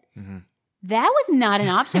 wallet. Mm-hmm. That was not an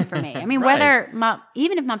option for me. Right.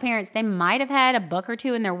 Even if my parents, they might have had a buck or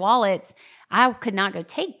two in their wallets, I could not go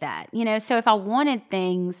take that. So if I wanted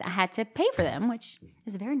things, I had to pay for them, which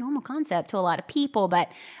is a very normal concept to a lot of people.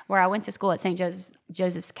 But where I went to school at St.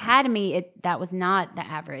 Joseph's Academy, that was not the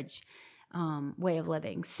average way of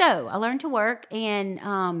living. So I learned to work, and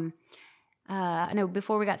I know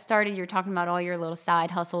before we got started, you were talking about all your little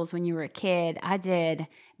side hustles when you were a kid. I did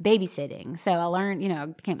babysitting. So I learned, I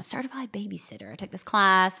became a certified babysitter. I took this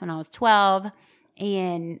class when I was 12,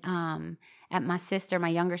 and at my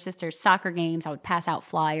younger sister's soccer games, I would pass out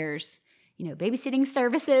flyers, babysitting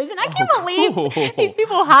services. And I can't believe these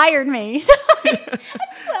people hired me. A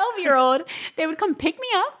 12-year-old, they would come pick me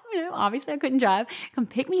up. Obviously I couldn't drive. Come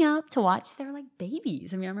pick me up to watch their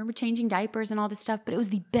babies. I remember changing diapers and all this stuff, but it was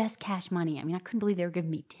the best cash money. I couldn't believe they were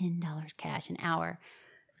giving me $10 cash an hour.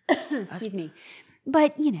 Excuse me.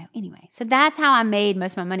 But, anyway, so that's how I made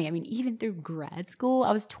most of my money. Even through grad school,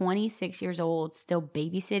 I was 26 years old, still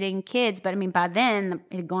babysitting kids. But, by then,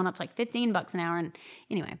 it had gone up to $15 an hour. And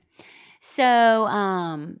anyway, So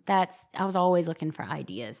I was always looking for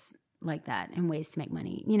ideas like that and ways to make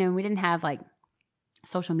money. You know, we didn't have like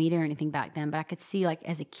social media or anything back then, but I could see like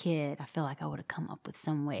as a kid, I feel like I would have come up with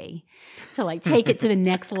some way to like take it to the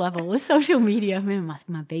next level with social media. I mean, my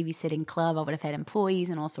babysitting club, I would have had employees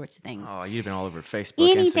and all sorts of things. Oh, you've been all over Facebook,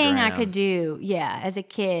 Anything Instagram. I could do, as a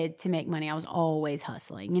kid to make money, I was always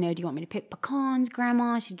hustling. You know, do you want me to pick pecans,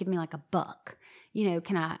 Grandma? She'd give me like $1. You know,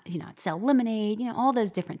 I'd sell lemonade, you know, all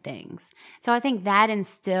those different things. So I think that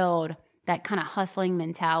instilled that kind of hustling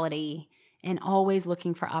mentality and always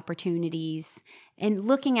looking for opportunities and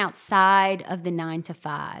looking outside of the 9 to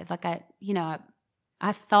 5. Like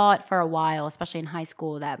I thought for a while, especially in high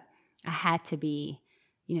school, that I had to be,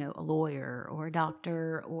 you know, a lawyer or a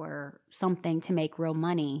doctor or something to make real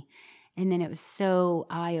money. And then it was so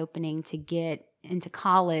eye-opening to get into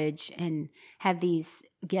college and have these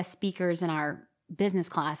guest speakers in our business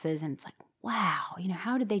classes. And it's like, wow, you know,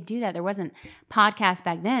 how did they do that? There wasn't podcast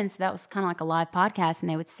back then. So that was kind of like a live podcast and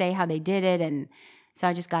they would say how they did it. And so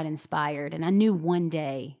I just got inspired. And I knew one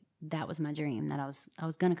day that was my dream, that I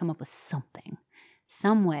was going to come up with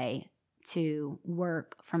some way to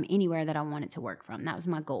work from anywhere that I wanted to work from. That was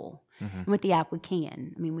my goal. Mm-hmm. And with the app, we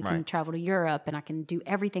can. I mean, we can travel to Europe and I can do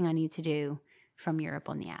everything I need to do from Europe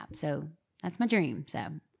on the app. So that's my dream. So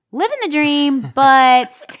living the dream,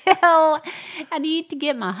 but still I need to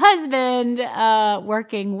get my husband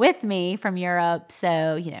working with me from Europe.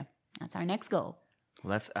 So, you know, that's our next goal.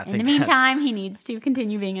 Well, in the meantime, he needs to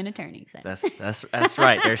continue being an attorney. So. That's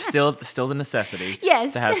right. There's still the necessity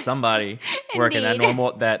to have somebody working that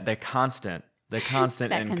normal, the constant that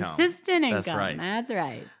income. Consistent income. That's right. That's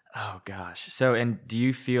right. Oh gosh. So, and do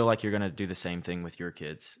you feel like you're going to do the same thing with your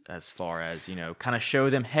kids as far as, you know, kind of show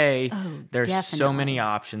them, hey, there's definitely. so many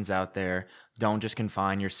options out there. Don't just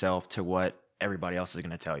confine yourself to what everybody else is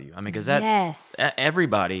going to tell you. I mean, because that's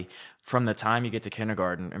everybody from the time you get to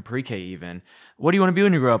kindergarten and pre-K even. What do you want to be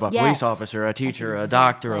when you grow up? A police officer, a teacher, a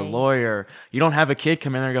doctor, a lawyer. You don't have a kid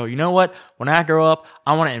come in there and go, you know what? When I grow up,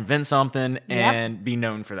 I want to invent something and be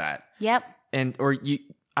known for that. Yep.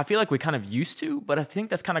 I feel like we kind of used to, but I think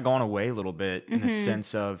that's kind of gone away a little bit in the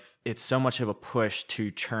sense of it's so much of a push to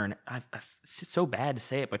churn. It's so bad to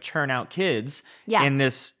say it, but churn out kids in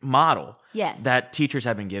this model that teachers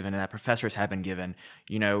have been given and that professors have been given.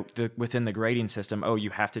 You know, within the grading system, you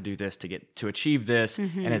have to do this to achieve this,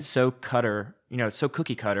 and it's so it's so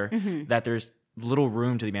cookie cutter that there's little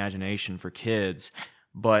room to the imagination for kids.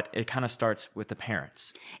 But it kind of starts with the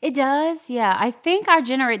parents. It does, yeah. I think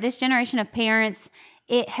this generation of parents,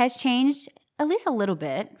 it has changed at least a little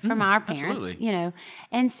bit from our parents, absolutely. You know.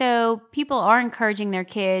 And so people are encouraging their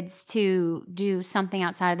kids to do something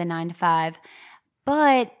outside of the 9 to 5.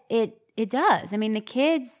 But it does. I mean, the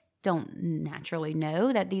kids don't naturally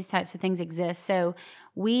know that these types of things exist. So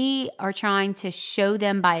we are trying to show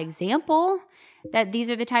them by example that these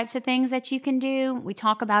are the types of things that you can do. We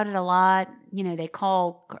talk about it a lot. You know, they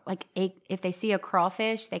call, if they see a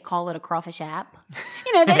crawfish, they call it a crawfish app.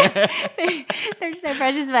 You know, they're so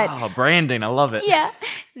precious. But branding, I love it. Yeah.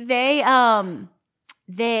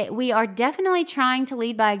 We are definitely trying to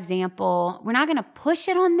lead by example. We're not going to push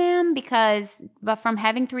it on them but from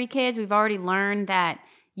having 3 kids, we've already learned that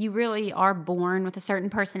you really are born with a certain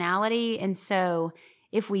personality. And so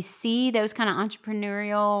if we see those kind of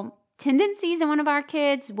entrepreneurial tendencies in one of our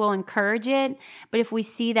kids, we'll encourage it. But if we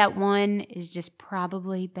see that one is just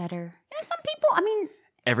probably better, some people, I mean,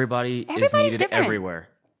 everybody is needed different. Everywhere.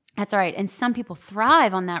 That's right. And some people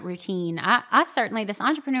thrive on that routine. I certainly, this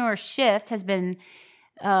entrepreneur shift has been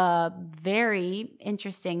very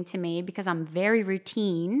interesting to me because I'm very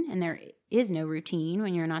routine, and there is no routine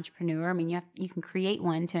when you're an entrepreneur. I mean, you can create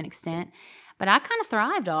one to an extent. But I kind of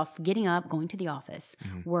thrived off getting up, going to the office,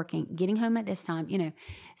 working, getting home at this time, you know.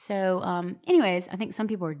 So anyways, I think some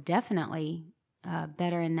people are definitely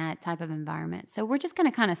better in that type of environment. So we're just going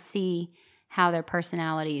to kind of see how their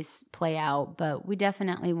personalities play out. But we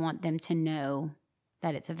definitely want them to know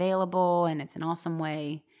that it's available and it's an awesome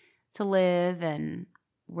way to live. And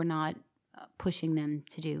we're not pushing them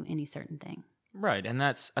to do any certain thing. Right. And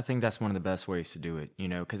I think that's one of the best ways to do it, you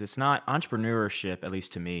know, because it's not entrepreneurship, at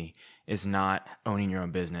least to me, is not owning your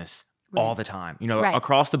own business all the time. You know,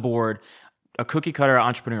 across the board, a cookie cutter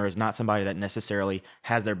entrepreneur is not somebody that necessarily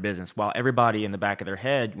has their business. While everybody in the back of their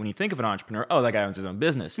head, when you think of an entrepreneur, that guy owns his own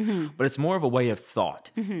business. But it's more of a way of thought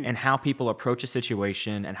and how people approach a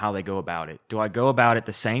situation and how they go about it. Do I go about it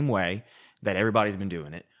the same way that everybody's been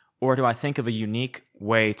doing it? Or do I think of a unique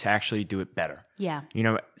way to actually do it better? Yeah. You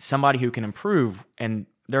know, somebody who can improve, and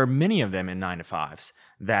there are many of them in 9 to 5s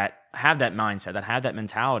that have that mindset, that have that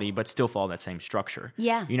mentality, but still follow that same structure.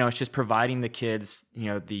 Yeah. You know, it's just providing the kids, you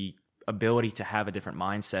know, the ability to have a different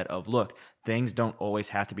mindset of, look, things don't always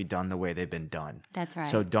have to be done the way they've been done. That's right.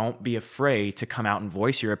 So don't be afraid to come out and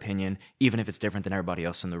voice your opinion, even if it's different than everybody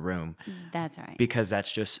else in the room. That's right. Because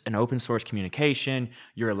that's just an open source communication.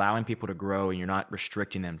 You're allowing people to grow and you're not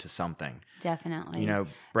restricting them to something. Definitely. You know,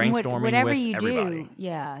 brainstorming whatever with you everybody. do,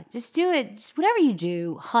 yeah, just do it. Just whatever you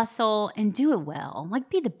do, hustle and do it well. Like,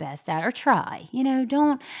 be the best at it, or try. You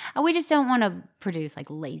know, we just don't want to produce like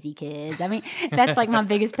lazy kids. I mean, that's like my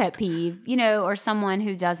biggest pet peeve. You know, or someone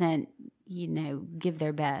who doesn't, you know, give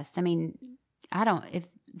their best. I mean, if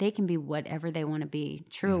they can be whatever they want to be,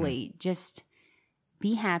 truly, just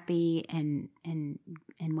be happy and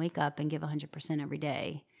wake up and give 100% every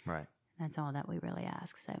day. Right. That's all that we really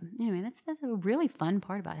ask. So anyway, that's a really fun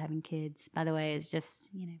part about having kids, by the way, is just,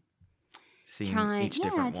 you know, Seeing each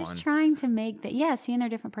different one. trying to make that, seeing their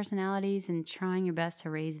different personalities and trying your best to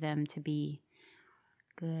raise them to be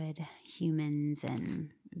good humans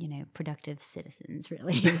and, you know, productive citizens,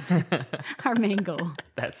 really is our main goal.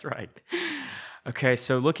 That's right. Okay,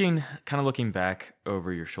 so looking back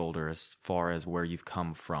over your shoulder as far as where you've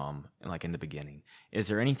come from, like in the beginning, is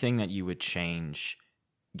there anything that you would change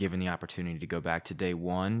given the opportunity to go back to day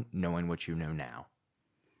one, knowing what you know now?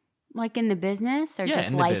 Like in the business or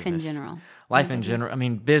just in life in business. general? Life in general. I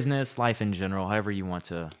mean, business, life in general, however you want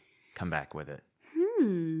to come back with it.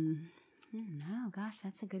 I don't know. Gosh,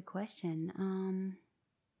 that's a good question.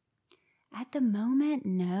 At the moment,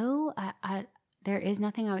 no. There is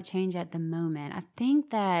nothing I would change at the moment. I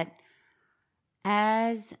think that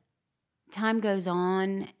as time goes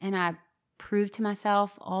on and I prove to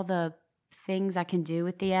myself all the things I can do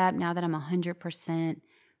with the app, now that I'm 100%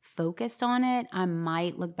 focused on it, I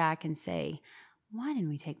might look back and say, why didn't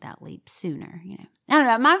we take that leap sooner? You know, I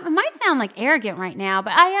don't know. It might sound like arrogant right now,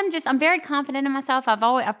 but I'm very confident in myself.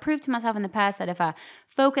 I've proved to myself in the past that if I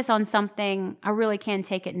focus on something, I really can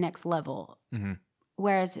take it next level. Mm-hmm.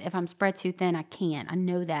 Whereas if I'm spread too thin, I can't. I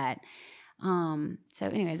know that. So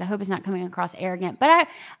anyways, I hope it's not coming across arrogant, but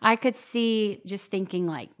I could see just thinking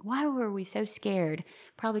like, why were we so scared?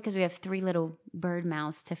 Probably because we have 3 little bird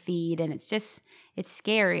mouths to feed, and it's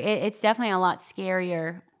scary. It's definitely a lot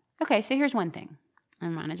scarier. Okay, so here's one thing.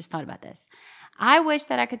 I just thought about this. I wish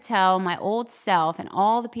that I could tell my old self and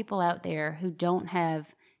all the people out there who don't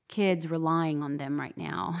have kids relying on them right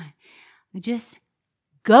now, just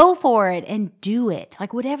go for it and do it.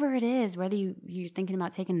 Like whatever it is, whether you're thinking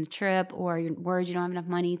about taking a trip or you're worried you don't have enough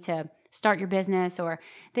money to start your business, or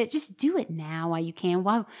that, just do it now while you can,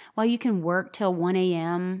 while you can work till 1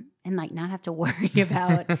 a.m. and like not have to worry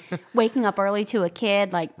about waking up early to a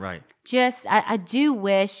kid. Like, right. Just, I do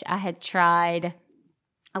wish I had tried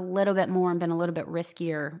a little bit more and been a little bit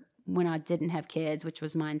riskier when I didn't have kids, which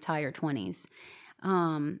was my entire 20s.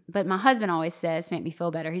 But my husband always says, to make me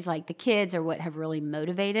feel better, he's like, the kids are what have really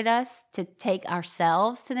motivated us to take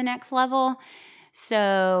ourselves to the next level.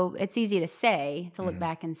 So it's easy to look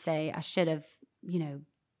back and say, I should have, you know,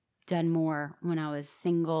 done more when I was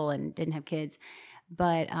single and didn't have kids.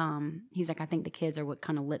 But he's like, I think the kids are what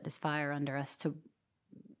kind of lit this fire under us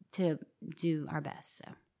to do our best. So.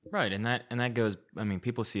 Right, and that goes, I mean,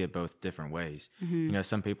 people see it both different ways. Mm-hmm. You know,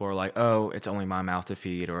 some people are like, oh, it's only my mouth to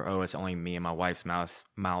feed, or oh, it's only me and my wife's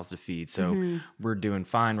mouths to feed. So we're doing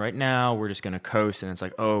fine right now. We're just going to coast. And it's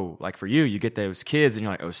like, oh, like for you get those kids and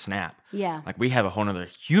you're like, oh, snap. Yeah. Like we have a whole other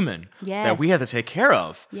human that we have to take care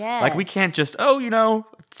of. Yes. Like we can't just, oh, you know,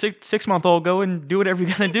 6-month-old go and do whatever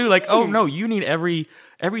you're going to do. Like, oh, no, you need every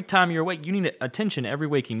time you're awake, you need attention every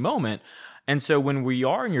waking moment. And so when we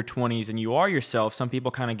are in your 20s and you are yourself, some people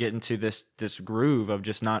kind of get into this groove of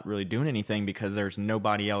just not really doing anything because there's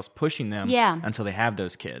nobody else pushing them until they have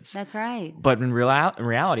those kids. That's right. But in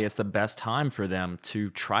reality, it's the best time for them to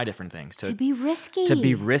try different things. To be risky.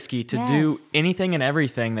 To do anything and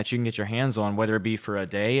everything that you can get your hands on, whether it be for a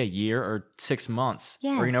day, a year, or 6 months,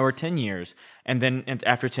 or, you know, or 10 years. And then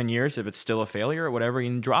after 10 years, if it's still a failure or whatever, you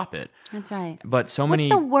can drop it. That's right. But what's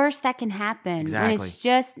the worst that can happen? Exactly. When it's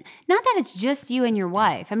just, not that it's just you and your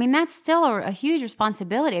wife. I mean, that's still a huge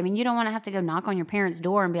responsibility. I mean, you don't want to have to go knock on your parents'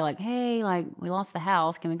 door and be like, hey, like, we lost the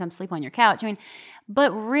house. Can we come sleep on your couch? I mean,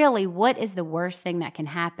 but really, what is the worst thing that can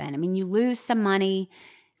happen? I mean, you lose some money,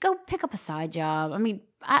 go pick up a side job. I mean,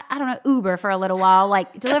 I don't know, Uber for a little while,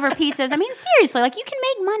 like deliver pizzas. I mean, seriously, like you can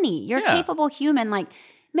make money. You're a capable human. Like,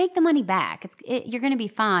 make the money back. You're going to be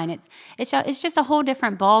fine. It's just a whole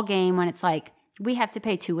different ball game when it's like, we have to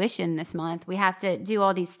pay tuition this month. We have to do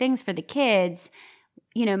all these things for the kids.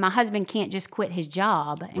 You know, my husband can't just quit his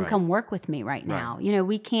job and come work with me right now. You know,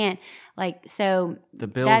 we can't, like, so. The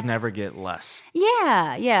bills never get less.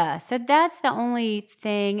 Yeah. So that's the only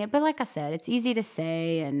thing. But like I said, it's easy to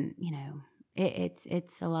say, and, you know,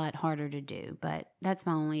 it's a lot harder to do. But that's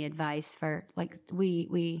my only advice for, like,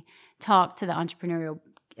 we talk to the entrepreneurial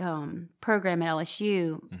program at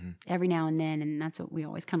LSU every now and then, and that's what we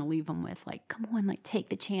always kind of leave them with, like, come on, like, take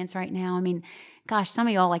the chance right now. I mean, gosh, some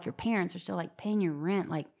of y'all, like, your parents are still like paying your rent,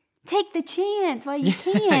 like, take the chance while you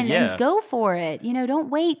can and go for it. You know, don't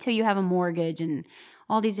wait till you have a mortgage and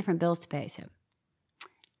all these different bills to pay. So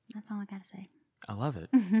that's all I got to say. I love it.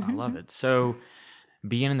 I love it. So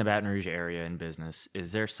being in the Baton Rouge area in business,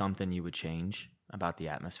 is there something you would change about the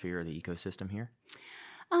atmosphere or the ecosystem here?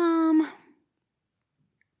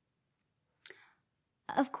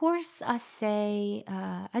 Of course, I say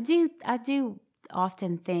I do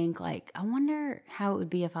often think, like, I wonder how it would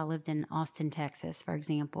be if I lived in Austin, Texas, for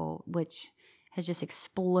example, which has just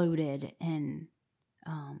exploded in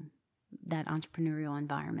that entrepreneurial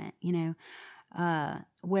environment, you know,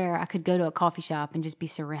 where I could go to a coffee shop and just be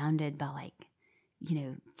surrounded by, like, you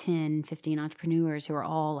know, 10, 15 entrepreneurs who are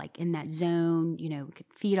all, like, in that zone, you know, we could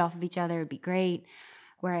feed off of each other. It'd be great.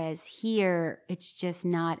 Whereas here, it's just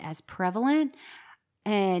not as prevalent.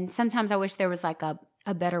 And sometimes I wish there was, like, a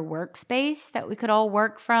better workspace that we could all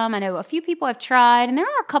work from. I know a few people have tried, and there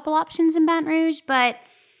are a couple options in Baton Rouge, but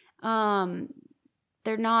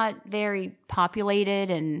they're not very populated.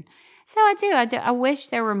 And so I wish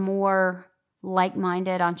there were more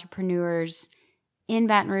like-minded entrepreneurs in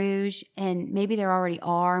Baton Rouge, and maybe there already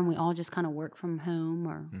are, and we all just kind of work from home,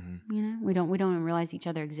 or you know, we don't even realize each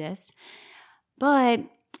other exists. But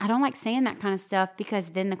I don't like saying that kind of stuff, because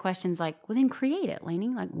then the question's like, well, then create it, Laney.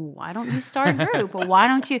 Like, well, why don't you start a group? Or why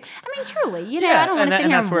don't you? I mean, truly, you know, I don't want to sit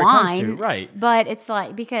here and whine. Right. But it's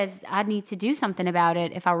like, because I need to do something about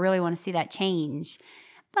it if I really want to see that change.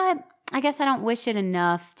 But I guess I don't wish it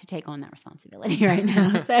enough to take on that responsibility right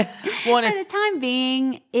now. So for the time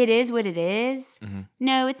being, it is what it is.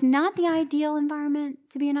 No, it's not the ideal environment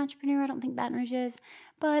to be an entrepreneur. I don't think Baton Rouge is.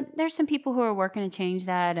 But there's some people who are working to change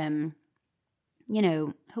that, and you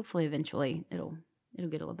know, hopefully eventually it'll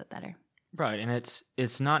get a little bit better. Right. And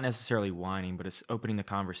it's not necessarily whining, but it's opening the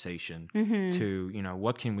conversation to, you know,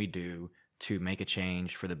 what can we do to make a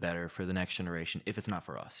change for the better for the next generation if it's not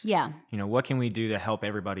for us? Yeah. You know, what can we do to help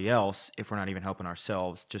everybody else if we're not even helping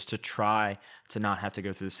ourselves, just to try to not have to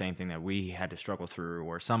go through the same thing that we had to struggle through,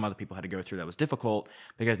 or some other people had to go through that was difficult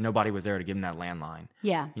because nobody was there to give them that landline.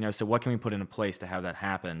 Yeah. You know, so what can we put into place to have that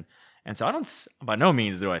happen? And so by no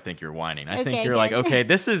means do I think you're whining. I think you're like, okay,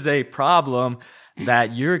 this is a problem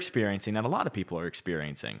that you're experiencing, that a lot of people are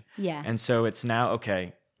experiencing. Yeah. And so it's now,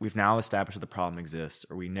 okay, we've now established that the problem exists,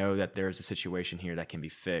 or we know that there's a situation here that can be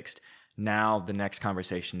fixed. Now the next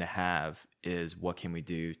conversation to have is, what can we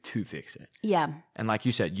do to fix it? Yeah. And like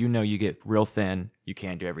you said, you know, you get real thin, you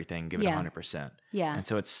can't do everything, give it 100%. Yeah. And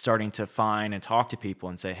so it's starting to find and talk to people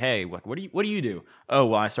and say, hey, what do you do? Oh,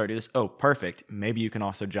 well, I started this. Oh, perfect. Maybe you can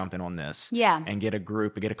also jump in on this. Yeah. And get a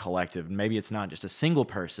group, get a collective. Maybe it's not just a single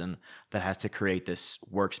person that has to create this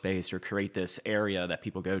workspace or create this area that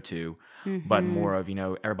people go to, but more of, you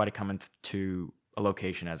know, everybody coming to a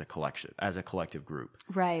location as a collective group.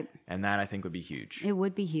 Right. And that, I think, would be huge. It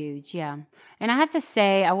would be huge, yeah. And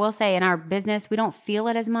I will say in our business, we don't feel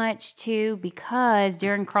it as much too, because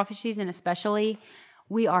during crawfish season especially,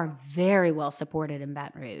 we are very well supported in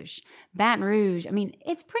Baton Rouge. Baton Rouge, I mean,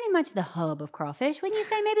 it's pretty much the hub of crawfish. Wouldn't you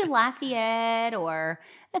say maybe Lafayette or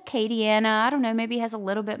Acadiana, I don't know, maybe has a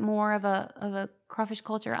little bit more of a crawfish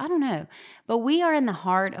culture. I don't know. But we are in the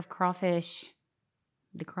heart of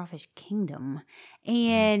the crawfish kingdom,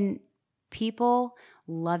 and people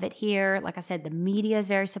love it here. Like I said, the media is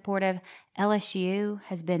very supportive. LSU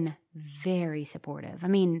has been very supportive. I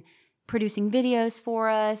mean, producing videos for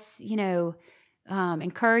us, you know,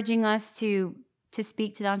 encouraging us to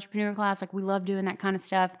speak to the entrepreneur class. Like, we love doing that kind of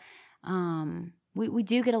stuff. We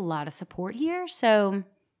do get a lot of support here, so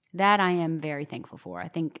that I am very thankful for. I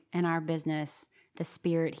think in our business, the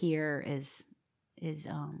spirit here is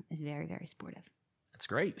very, very supportive. That's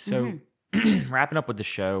great. So wrapping up with the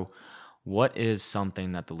show, what is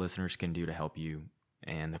something that the listeners can do to help you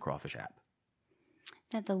and the Crawfish app?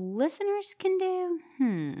 That the listeners can do?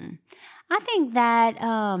 I think that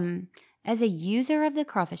as a user of the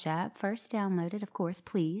Crawfish app, first download it, of course,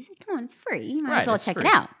 please. Come on, it's free. You might as well check it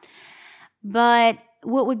out. But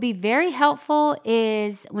what would be very helpful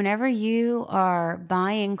is whenever you are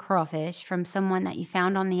buying crawfish from someone that you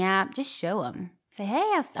found on the app, just show them. Say,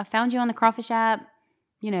 hey, I found you on the Crawfish app.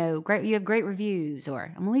 You know, great. You have great reviews,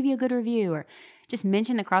 or I'm gonna leave you a good review, or just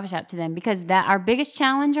mention the Crawfish app to them, because our biggest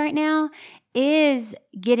challenge right now is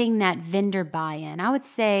getting that vendor buy-in. I would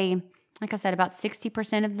say, like I said, about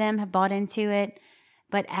 60% of them have bought into it.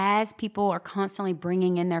 But as people are constantly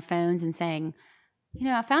bringing in their phones and saying,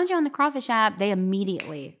 I found you on the Crawfish app, they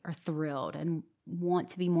immediately are thrilled and want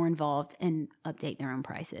to be more involved and update their own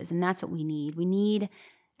prices. And that's what we need. We need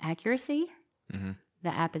accuracy. Mm-hmm. The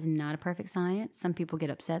app is not a perfect science. Some people get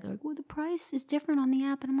upset. They're like, well, the price is different on the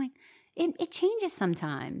app. And I'm like, it changes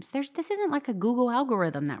sometimes. This isn't like a Google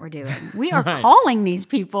algorithm that we're doing. We are Right. calling these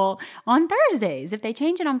people on Thursdays. If they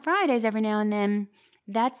change it on Fridays every now and then,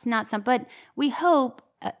 that's not something. But we hope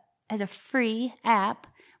as a free app,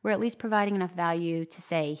 we're at least providing enough value to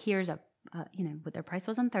say, here's what their price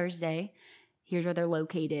was on Thursday. Here's where they're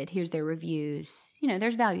located. Here's their reviews.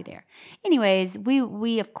 There's value there. Anyways,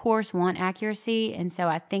 we of course want accuracy. And so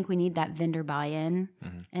I think we need that vendor buy-in.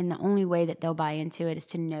 Mm-hmm. And the only way that they'll buy into it is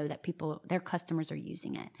to know that their customers are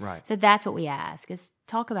using it. Right. So that's what we ask is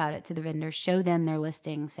talk about it to the vendors, show them their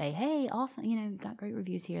listing, say, hey, awesome, you've got great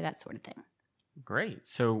reviews here, that sort of thing. Great.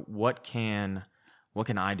 So what can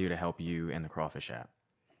I do to help you in the Crawfish app?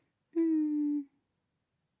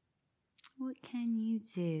 What can you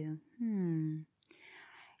do?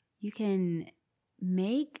 You can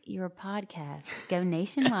make your podcast go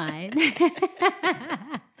nationwide.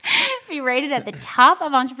 Be rated at the top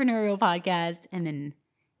of entrepreneurial podcasts, and then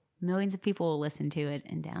millions of people will listen to it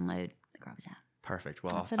and download the Crawfish app. Perfect.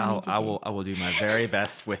 Well, That's what I need you to do. I will do my very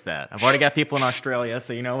best with that. I've already got people in Australia,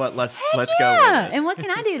 so you know what? Let's go with Yeah. it. And what can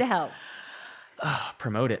I do to help?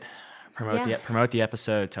 Promote it. Promote the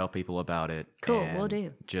episode. Tell people about it. Cool, and will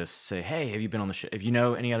do. Just say, hey, have you been on the show? If you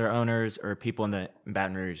know any other owners or people in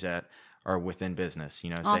Baton Rouge that are within business,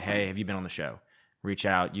 Awesome. say, hey, have you been on the show? Reach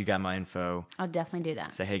out. You got my info. I'll definitely do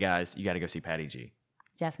that. Say, hey guys, you got to go see Patty G.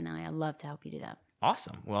 Definitely. I'd love to help you do that.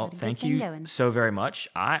 Awesome. Well, Got a good thank thing you going. so very much.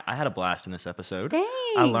 I had a blast in this episode. Thanks.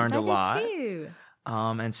 I learned a did lot. Too.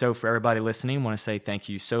 And so for everybody listening, I want to say thank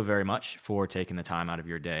you so very much for taking the time out of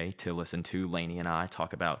your day to listen to Laney and I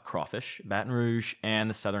talk about crawfish, Baton Rouge, and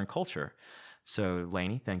the Southern culture. So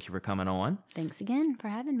Laney, thank you for coming on. Thanks again for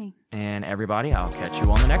having me. And everybody, I'll catch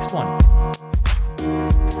you on the next one.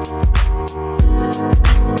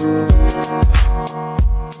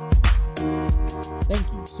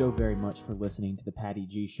 Thank you so very much for listening to the Patty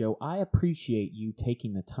G Show. I appreciate you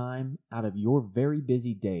taking the time out of your very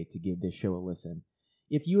busy day to give this show a listen.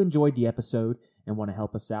 If you enjoyed the episode and want to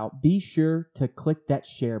help us out, be sure to click that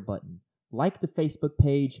share button, like the Facebook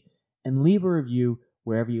page, and leave a review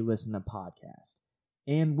wherever you listen to podcasts.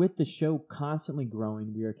 And with the show constantly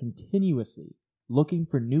growing, we are continuously looking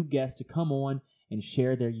for new guests to come on and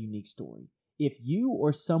share their unique story. If you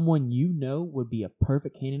or someone you know would be a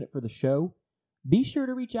perfect candidate for the show, be sure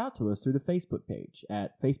to reach out to us through the Facebook page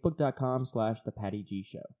at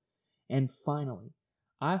facebook.com/thepattygshow. And finally,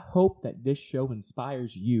 I hope that this show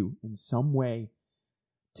inspires you in some way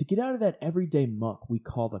to get out of that everyday muck we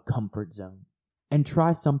call the comfort zone and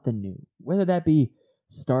try something new, whether that be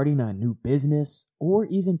starting a new business or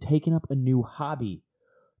even taking up a new hobby.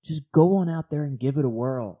 Just go on out there and give it a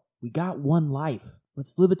whirl. We got one life.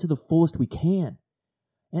 Let's live it to the fullest we can.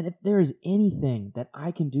 And if there is anything that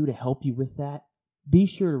I can do to help you with that, be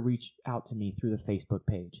sure to reach out to me through the Facebook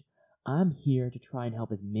page. I'm here to try and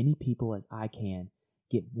help as many people as I can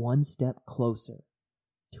get one step closer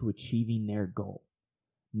to achieving their goal.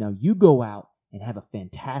 Now you go out and have a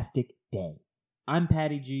fantastic day. I'm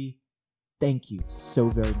Patty G. Thank you so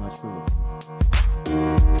very much for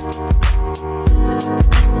listening.